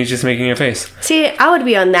shoe and he's just making a face. See, I would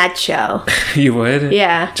be on that show. You would?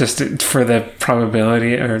 Yeah. Just for the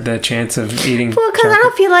probability or the chance of eating. Well, because I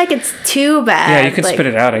don't feel like it's too bad. Yeah, you could spit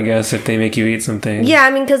it out, I guess, if they make you eat something. Yeah, I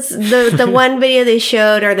mean, because the one video they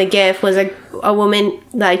showed, or the gif, was a woman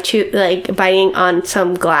biting on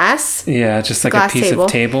some glass. Yeah, just like a piece of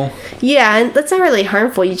table. Yeah, and that's not really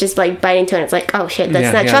harmful. You just bite into it and it's like, oh shit,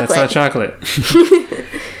 that's not chocolate. That's not chocolate.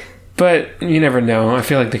 But you never know. I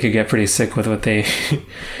feel like they could get pretty sick with what they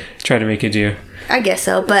try to make you do. I guess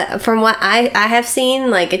so, but from what I have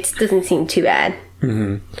seen, it doesn't seem too bad.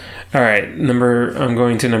 Mm-hmm. All right, I'm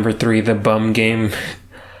going to number 3, the bum game.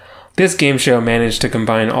 This game show managed to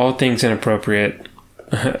combine all things inappropriate,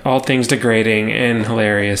 all things degrading and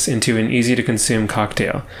hilarious into an easy-to-consume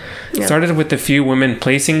cocktail. It started with a few women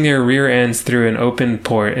placing their rear ends through an open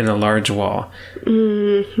port in a large wall.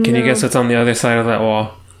 Can you guess what's on the other side of that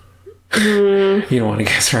wall? You don't want to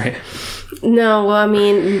guess, right? No, well, I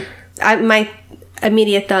mean, my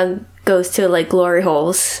immediate thought goes to glory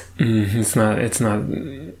holes. It's not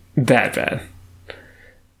that bad.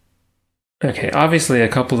 Okay, obviously a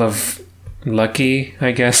couple of lucky,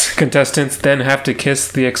 I guess, contestants then have to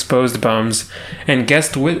kiss the exposed bums and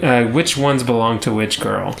guess which ones belong to which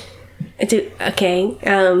girl. Okay,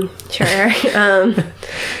 sure.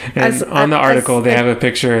 And on the article, they have a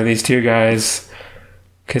picture of these two guys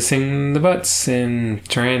kissing the butts and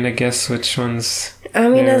trying to guess which ones. I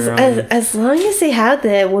mean, as long as they have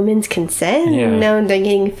the women's consent, they're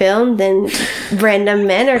getting filmed, then random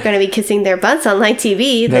men are going to be kissing their butts on live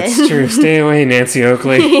TV. That's true. Stay away, Nancy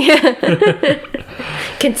Oakley.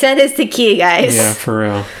 Consent is the key, guys. Yeah, for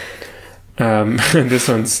real. This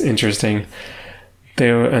one's interesting.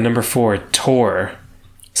 Number 4, tour.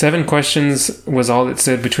 7 questions was all that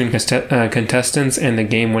stood between contestants and the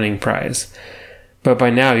game-winning prize. But by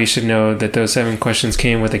now you should know that those 7 questions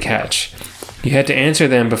came with a catch. You had to answer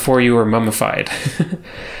them before you were mummified.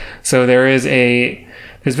 So there's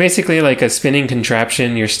basically like a spinning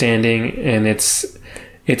contraption. You're standing and it's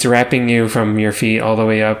wrapping you from your feet all the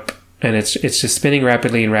way up, and it's just spinning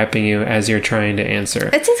rapidly and wrapping you as you're trying to answer.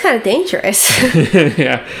 It seems kind of dangerous.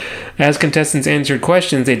 Yeah. As contestants answered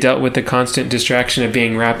questions, they dealt with the constant distraction of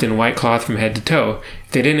being wrapped in white cloth from head to toe.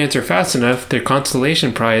 If they didn't answer fast enough, their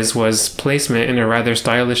consolation prize was placement in a rather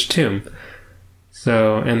stylish tomb.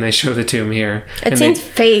 So, and they show the tomb here. It seems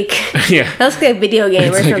fake. Yeah. That looks like a video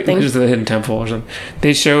game or something. Just a hidden temple or something.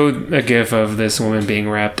 They showed a gif of this woman being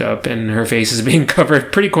wrapped up and her face is being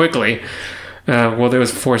covered pretty quickly. Well, there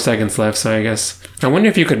was 4 seconds left, so I guess... I wonder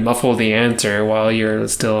if you could muffle the answer while you're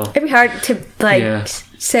still... It'd be hard to,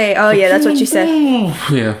 say, oh yeah, that's what you said.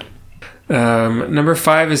 Yeah. Number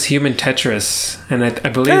 5 is Human Tetris, and I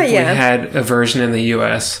believe we had a version in the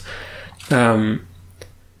US.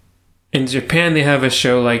 In Japan, they have a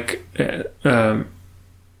show like Human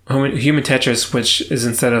Tetris, which is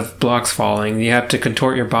instead of blocks falling, you have to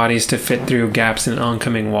contort your bodies to fit through gaps in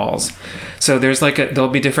oncoming walls. So there's there'll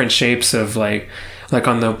be different shapes of like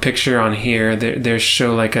on the picture on here, there's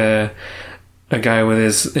show like a guy with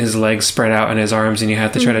his legs spread out and his arms, and you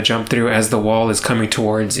have to try to jump through as the wall is coming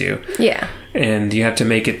towards you. Yeah. And you have to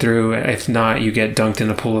make it through. If not, you get dunked in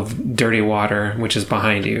a pool of dirty water, which is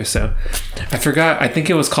behind you. So I forgot. I think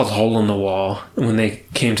it was called Hole in the Wall when they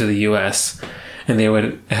came to the US. And they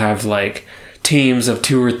would have like teams of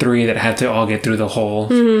 2 or 3 that had to all get through the hole.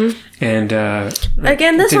 Mm-hmm. And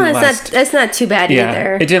again, this one is not too bad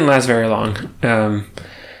either. It didn't last very long.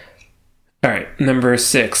 All right, number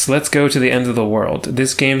 6. Let's go to the end of the world.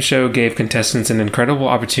 This game show gave contestants an incredible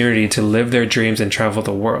opportunity to live their dreams and travel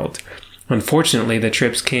the world. Unfortunately, the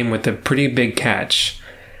trips came with a pretty big catch.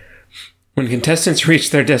 When contestants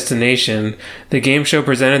reached their destination, the game show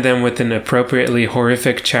presented them with an appropriately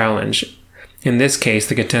horrific challenge. In this case,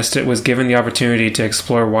 the contestant was given the opportunity to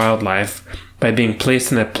explore wildlife by being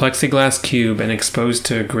placed in a plexiglass cube and exposed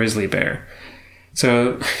to a grizzly bear.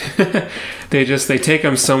 So they take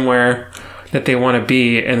them somewhere that they want to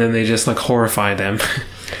be, and then they just horrify them.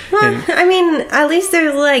 Well, I mean, at least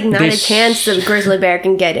there's not a chance the grizzly bear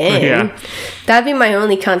can get in. Yeah. That'd be my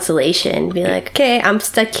only consolation. Be like, okay, I'm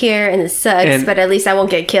stuck here and it sucks, but at least I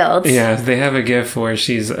won't get killed. Yeah, they have a gif where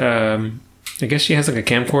she's, I guess she has a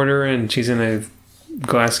camcorder and she's in a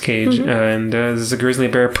glass cage, and there's a grizzly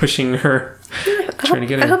bear pushing her, trying to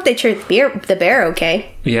get in. I hope they treat the bear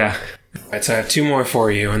okay. Yeah. Alright, so I have 2 more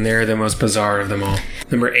for you, and they're the most bizarre of them all.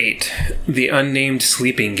 Number 8, the unnamed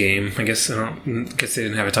sleeping game. I guess they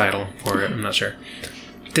didn't have a title for it. I'm not sure.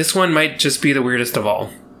 This one might just be the weirdest of all,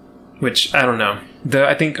 which I don't know.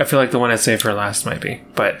 I feel like the one I saved for last might be,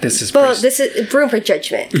 but this is. Well, this is room for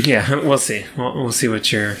judgment. Yeah, we'll see. We'll see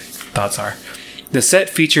what your thoughts are. The set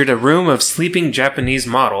featured a room of sleeping Japanese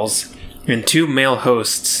models, and 2 male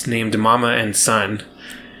hosts named Mama and Son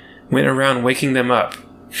went around waking them up.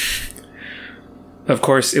 Of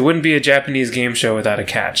course, it wouldn't be a Japanese game show without a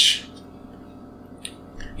catch.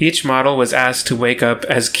 Each model was asked to wake up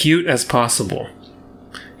as cute as possible.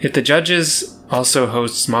 If the judges, also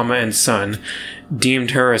hosts Mama and Son,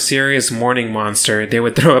 deemed her a serious morning monster, they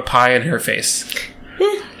would throw a pie in her face.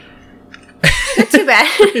 Not too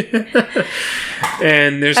bad.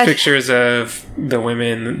 And there's pictures of the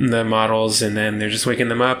women, the models, and then they're just waking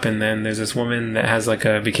them up, and then there's this woman that has a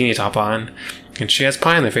bikini top on, and she has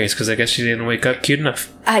pie in the face because I guess she didn't wake up cute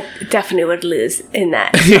enough. I definitely would lose in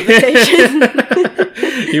that competition.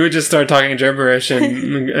 You would just start talking gibberish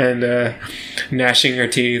and gnashing your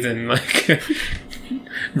teeth and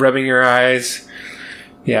rubbing your eyes.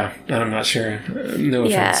 Yeah, I'm not sure. No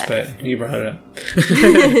offense, but you brought it up.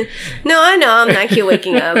 No, I know. I'm not cute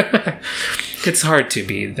waking up. It's hard to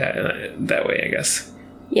be that way, I guess.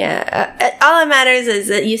 Yeah. All that matters is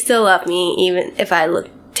that you still love me, even if I look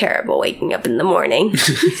terrible waking up in the morning.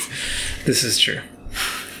 This is true.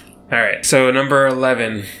 All right. So number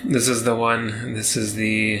 11. This is the one. This is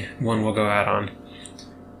the one we'll go out on.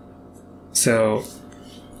 So,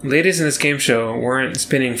 ladies in this game show weren't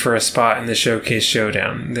spinning for a spot in the showcase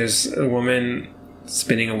showdown. There's a woman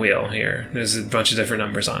spinning a wheel here. There's a bunch of different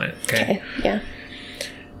numbers on it. Okay. Yeah.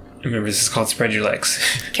 Remember, this is called Spread Your Legs.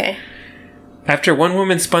 Okay. After one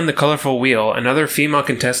woman spun the colorful wheel, another female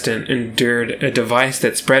contestant endured a device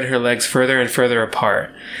that spread her legs further and further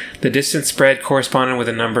apart. The distance spread corresponded with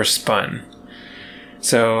the number spun.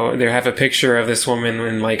 So they have a picture of this woman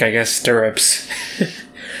in, like, I guess, stirrups.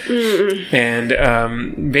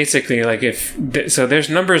 And basically, like, so there's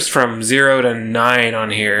numbers from 0 to 9 on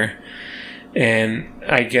here. And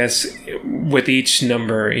I guess with each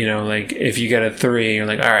number, you know, like, if you get a 3, you're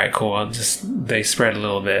like, all right, cool. They spread a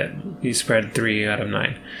little bit. You spread 3 out of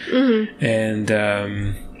 9.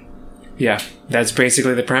 And, yeah, that's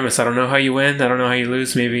basically the premise. I don't know how you win. I don't know how you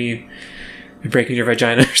lose. Maybe you're breaking your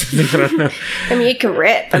vagina or something. I don't know. I mean, you can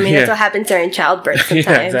rip. I mean, that's what happens during childbirth sometimes.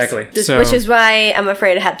 Yeah, exactly. Which is why I'm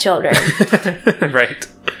afraid to have children. Right.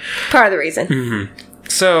 Part of the reason.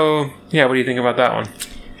 So, yeah, what do you think about that one?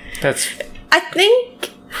 I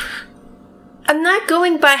think I'm not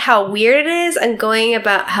going by how weird it is. I'm going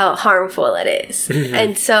about how harmful it is.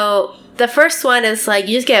 And so the first one is like,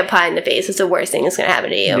 you just get a pie in the face. It's the worst thing that's going to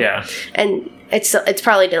happen to you. Yeah. And it's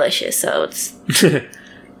probably delicious. So it's right.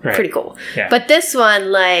 pretty cool. Yeah. But this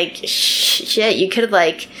one, like, shit, you could,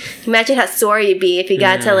 like, imagine how sore you'd be if you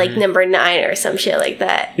got to, like, number 9 or some shit like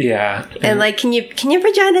that. Yeah. And, like, can your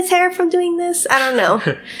vagina tear from doing this? I don't know.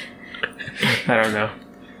 I don't know.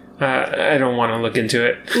 I don't want to look into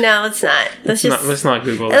it. No, it's not. Let's not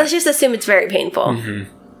Google that. Let's just assume it's very painful.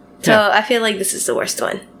 So yeah. I feel like this is the worst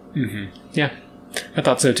one. Yeah, I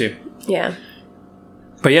thought so too. Yeah.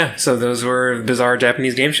 But yeah, so those were bizarre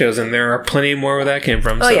Japanese game shows, and there are plenty more where that came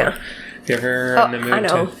from. Oh, so yeah. If you're ever in the mood I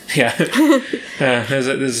know. Yeah.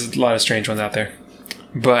 There's a lot of strange ones out there.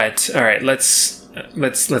 But, all right, let's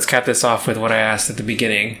cap this off with what I asked at the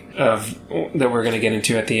beginning of that we're going to get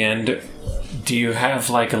into at the end. Do you have,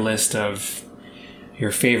 like, a list of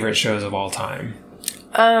your favorite shows of all time?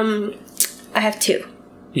 I have 2.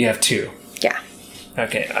 You have 2? Yeah.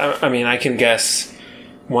 Okay. I mean, I can guess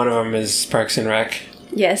one of them is Parks and Rec.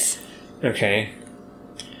 Yes. Okay.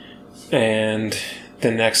 And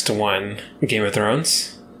the next one, Game of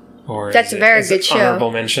Thrones? Or that's a very good show.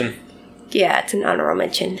 Honorable mention? Yeah, it's an honorable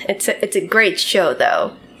mention. It's a great show,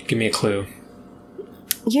 though. Give me a clue.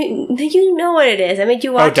 You know what it is. I made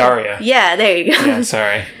you watch. Oh, Daria. Yeah, there you go. Yeah,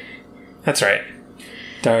 sorry. That's right.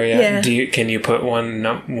 Daria. Yeah. Can you put 1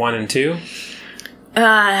 and 2?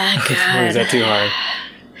 God. Or is that too hard?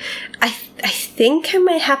 I think I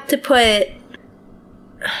might have to put...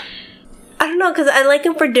 I don't know, because I like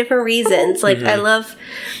them for different reasons. Like, I love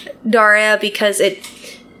Daria because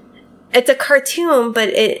it's a cartoon,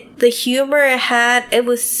 but the humor it had, it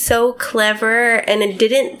was so clever, and it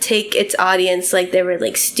didn't take its audience like they were,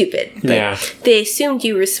 like, stupid. Like, yeah. They assumed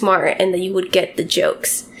you were smart and that you would get the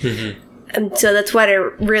jokes. And so that's what I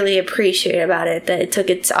really appreciate about it, that it took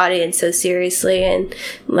its audience so seriously, and,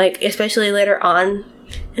 like, especially later on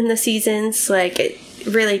in the seasons, like, it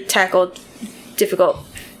really tackled difficult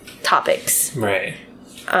topics. Right.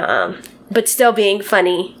 But still being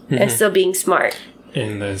funny and still being smart.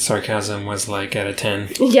 And the sarcasm was, like, at a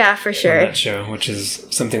 10. Yeah, for sure. On that show, which is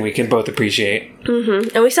something we can both appreciate.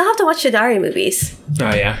 And we still have to watch the Daria movies.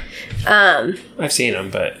 Oh, yeah. I've seen them,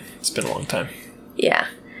 but it's been a long time. Yeah.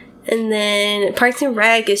 And then Parks and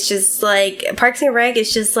Rec is just like,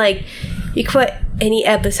 you put any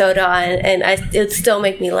episode on and it would still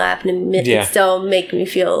make me laugh, and it still make me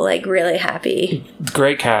feel, like, really happy.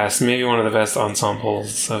 Great cast. Maybe one of the best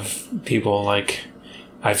ensembles of people, like,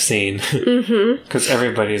 I've seen. Because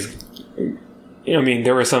everybody's... I mean,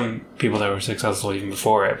 there were some people that were successful even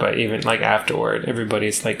before it, but even, like, afterward,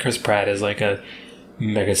 everybody's, like, Chris Pratt is, like, a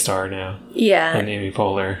megastar now. Yeah. And Amy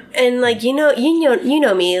Poehler. And, like, you know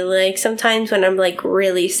me, like, sometimes when I'm, like,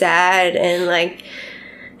 really sad and, like,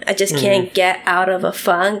 I just can't get out of a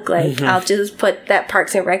funk, like, I'll just put that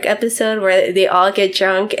Parks and Rec episode where they all get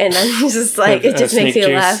drunk, and I'm just, like, it just makes me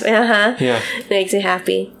laugh. Yeah. It makes me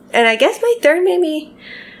happy. And I guess my third maybe...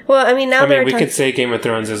 Well, I mean, we could say Game of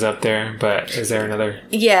Thrones is up there, but is there another?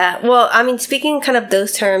 Yeah, well, I mean, speaking kind of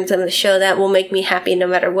those terms of the show that will make me happy no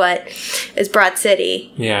matter what is Broad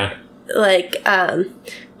City. Yeah. Like,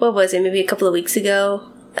 what was it? Maybe a couple of weeks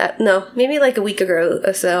ago? No, maybe like a week ago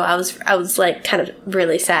or so. I was like kind of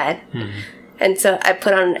really sad. And so I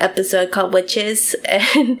put on an episode called Witches,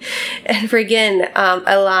 and friggin'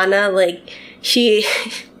 Alana, like, she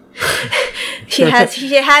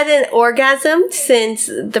had an orgasm since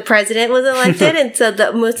the president was elected, and so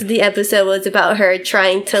most of the episode was about her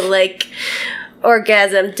trying to, like,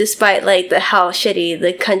 orgasm despite, like, how shitty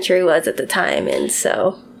the country was at the time. And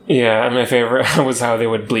so yeah, my favorite was how they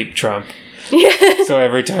would bleep Trump. So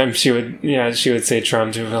every time she would say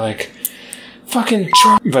Trump, she would be like, fucking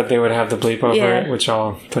Trump, but they would have the bleep over it, which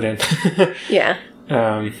I'll put in.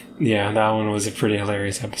 Yeah, that one was a pretty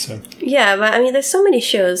hilarious episode. Yeah, but I mean, there's so many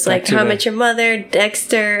shows, like How I Met Your Mother,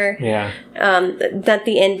 Dexter. Yeah. Not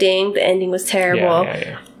the ending. The ending was terrible.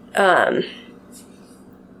 Yeah.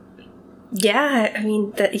 Yeah, I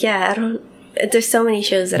mean, I don't... There's so many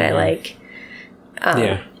shows that I like.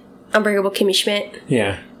 Unbreakable Kimmy Schmidt.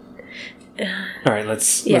 Yeah. All right,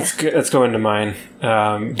 let's go into mine.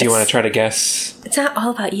 Do you want to try to guess? It's not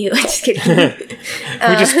all about you. I'm just kidding.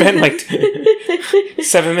 We just spent like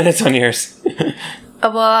 7 minutes on yours.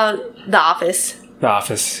 Well, The Office. The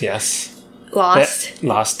Office, yes. Lost.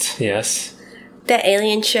 Lost, yes. That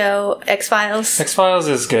alien show, X-Files. X-Files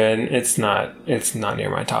is good. It's not near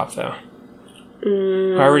my top though.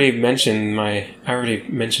 I already mentioned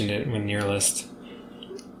it in your list.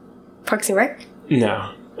 Parks and Rec?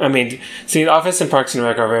 No. I mean, see, The Office and Parks and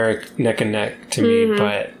Rec are very neck and neck to me,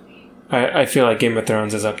 but I feel like Game of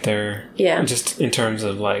Thrones is up there. Yeah. Just in terms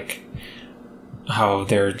of, like, how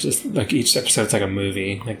they're just, like, each episode's like a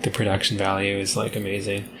movie. Like, the production value is, like,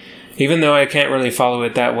 amazing. Even though I can't really follow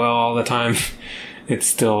it that well all the time, it's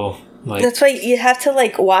still... Like, that's why you have to,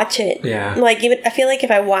 like, watch it. Yeah. Like, even I feel like if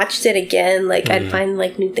I watched it again, like, I'd find,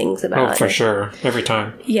 like, new things about it. Oh, for sure. Every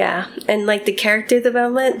time. Yeah. And, like, the character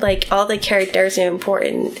development, like, all the characters are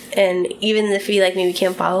important. And even if you, like, maybe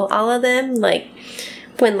can't follow all of them, like,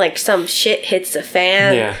 when, like, some shit hits the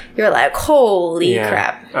fan, you're like, holy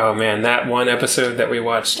crap. Oh, man. That one episode that we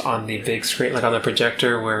watched on the big screen, like, on the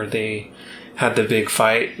projector, where they had the big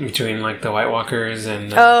fight between, like, the White Walkers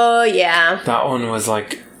and... oh, yeah. That one was,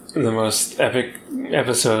 like... the most epic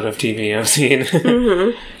episode of TV I've seen.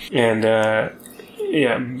 And,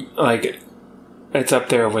 like, it's up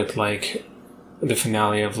there with, like, the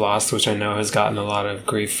finale of Lost, which I know has gotten a lot of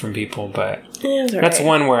grief from people, but that's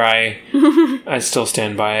one where I still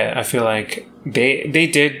stand by it. I feel like they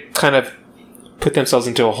did kind of put themselves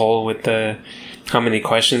into a hole with how many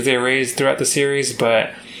questions they raised throughout the series,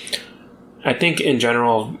 but I think in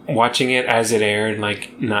general, watching it as it aired,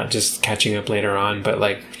 like, not just catching up later on, but,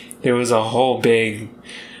 like, there was a whole big,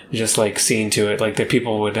 just, like, scene to it. Like, the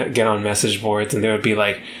people would get on message boards, and there would be,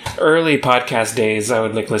 like, early podcast days, I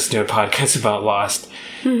would, like, listen to a podcast about Lost,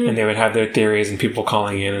 and they would have their theories and people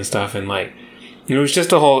calling in and stuff, and, like, it was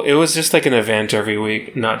just like an event every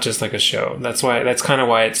week, not just, like, a show. That's kind of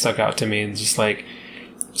why it stuck out to me. It's just, like,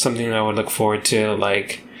 something I would look forward to,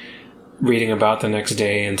 like, reading about the next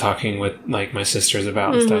day and talking with, like, my sisters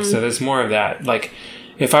about and stuff. So there's more of that. Like,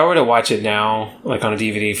 if I were to watch it now, like, on a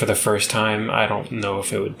DVD for the first time, I don't know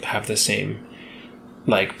if it would have the same,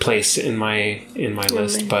 like, place in my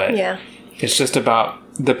list. But it's just about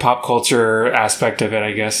the pop culture aspect of it,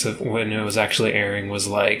 I guess, of when it was actually airing was,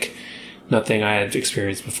 like, nothing I had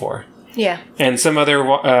experienced before. Yeah. And some other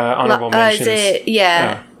honorable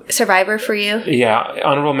mentions. Survivor for you? Yeah,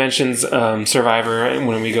 honorable mentions, Survivor.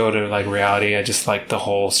 When we go to, like, reality, I just like the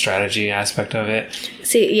whole strategy aspect of it.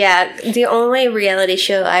 See, yeah, the only reality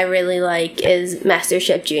show I really like is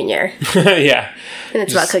MasterChef Junior. Yeah. And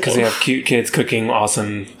it's about cooking. Because they have cute kids cooking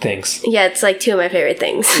awesome things. Yeah, it's, like, two of my favorite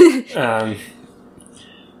things. I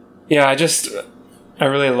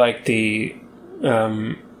really like the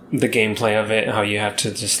gameplay of it, how you have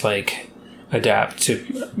to just, like, adapt to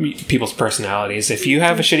people's personalities. If you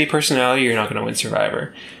have a shitty personality, you're not going to win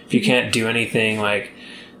Survivor. If you can't do anything, like,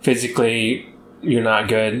 physically, you're not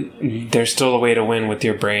good. There's still a way to win with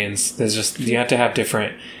your brains. You have to have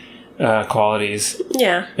different qualities.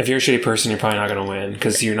 Yeah. If you're a shitty person, you're probably not going to win,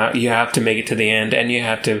 because you have to make it to the end, and you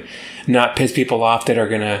have to not piss people off that are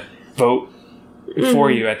going to vote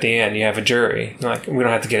for you at the end. You have a jury. Like, we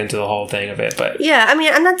don't have to get into the whole thing of it, but yeah, I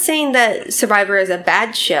mean, I'm not saying that Survivor is a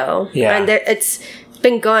bad show. Yeah, and it's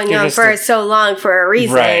been going on for so long for a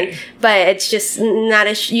reason. Right. But it's just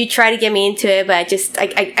not you try to get me into it, but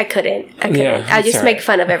I couldn't. Yeah, I just make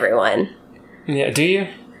fun of everyone. Yeah, do you?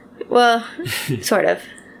 Well, sort of.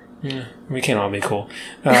 Yeah, we can't all be cool.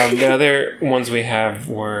 The other ones we have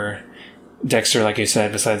were Dexter, like you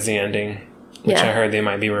said, besides the ending. Which I heard they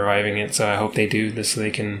might be reviving it, so I hope they do this so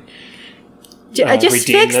they can just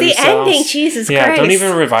fix the ending, Jesus Christ. Yeah, don't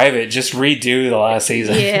even revive it, just redo the last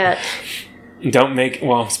season. Yeah.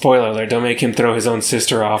 Spoiler alert, don't make him throw his own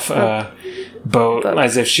sister off a boat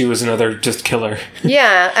as if she was another just killer.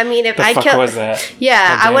 Yeah, I mean, if I killed... was that?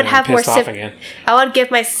 Yeah, I would have more... I would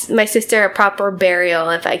give my sister a proper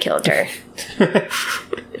burial if I killed her.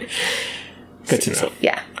 Good to know.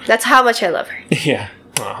 Yeah, that's how much I love her. Yeah.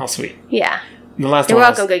 Oh, how sweet. Yeah. The last You're one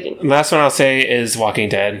welcome, Cooking. The last one I'll say is Walking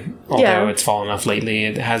Dead. Although it's fallen off lately,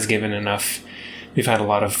 it has given enough. We've had a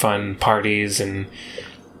lot of fun parties and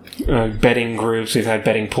betting groups. We've had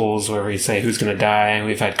betting pools where we say who's going to die.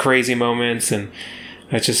 We've had crazy moments, and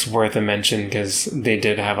it's just worth a mention because they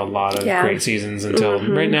did have a lot of great seasons until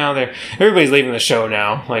right now. Everybody's leaving the show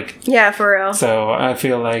now. Yeah, for real. So I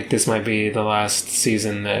feel like this might be the last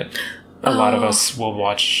season that a lot of us will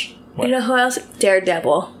watch. What? You know who else?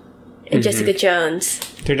 Daredevil. and Jessica Jones.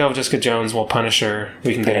 Daredevil, Jessica Jones, well, Punisher.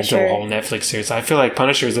 We can get into a whole Netflix series. I feel like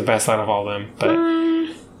Punisher is the best out of all of them, but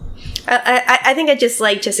I think I just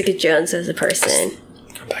like Jessica Jones as a person.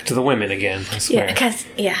 Back to the women again, I swear. God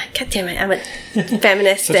damn it, I'm a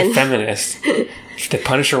feminist. Such a feminist. If the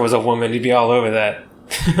Punisher was a woman, you'd be all over that.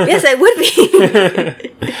 Yes, I would be.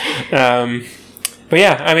 But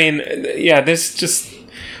yeah, I mean, this just...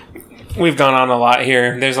 We've gone on a lot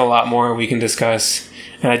here. There's a lot more we can discuss.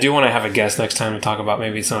 And I do want to have a guest next time to talk about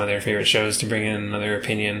maybe some of their favorite shows to bring in another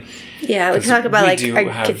opinion. Yeah, we can talk about, we do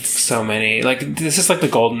have so many. Like, this is like the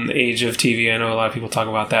golden age of TV. I know a lot of people talk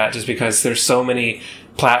about that just because there's so many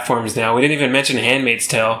platforms now. We didn't even mention Handmaid's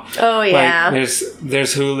Tale. Oh, yeah. Like,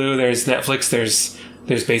 there's Hulu, there's Netflix, there's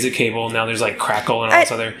basic cable. Now there's, like, Crackle and all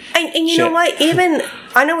this other and you know what? Even...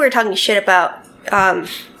 I know we were talking shit about...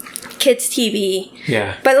 kids TV.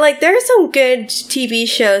 Yeah. But, like, there are some good TV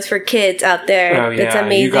shows for kids out there. Oh, yeah. That's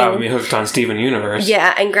amazing. You got me hooked on Steven Universe.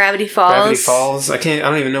 Yeah, and Gravity Falls. Gravity Falls. I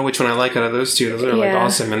don't even know which one I like out of those two. Those are, like,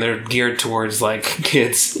 awesome. And they're geared towards, like,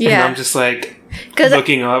 kids. Yeah. And I'm just, like...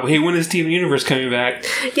 looking up, hey, when is Steven Universe coming back?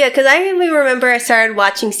 Yeah, because I remember I started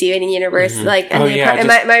watching Steven Universe like in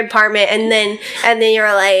my apartment, and then you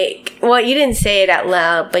were like, well, you didn't say it out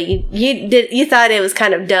loud, but you thought it was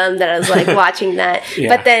kind of dumb that I was like watching that.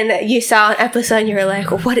 Yeah. But then you saw an episode and you were like,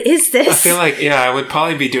 what is this? I feel like I would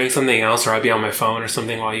probably be doing something else, or I'd be on my phone or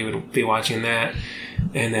something while you would be watching that,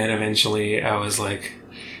 and then eventually I was like,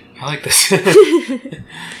 I like this.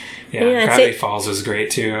 Yeah, Gravity Falls was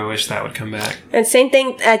great too. I wish that would come back. And same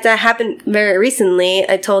thing that happened very recently.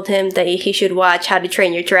 I told him that he should watch How to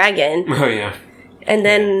Train Your Dragon. Oh yeah. And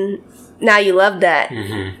then now you love that.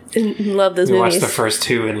 Mm-hmm. Love those movies. We watched the first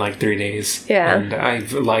two in like 3 days. Yeah. And I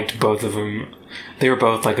liked both of them. They were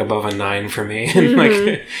both like above a 9 for me. And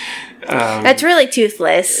like, that's really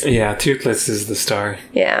Toothless. Yeah, Toothless is the star.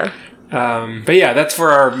 Yeah. But yeah, that's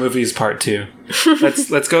for our movies part 2.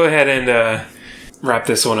 Let's go ahead and wrap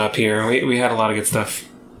this one up here. We had a lot of good stuff.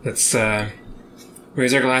 Let's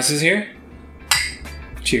raise our glasses here.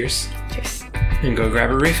 Cheers. Cheers. And go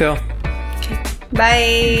grab a refill. Okay.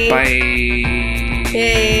 Bye. Bye.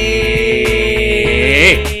 Yay.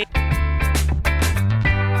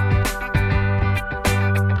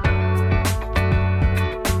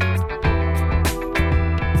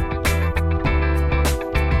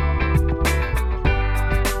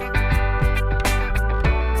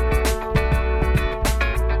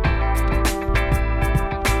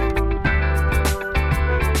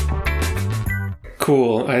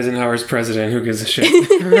 Cool. Eisenhower's president. Who gives a shit?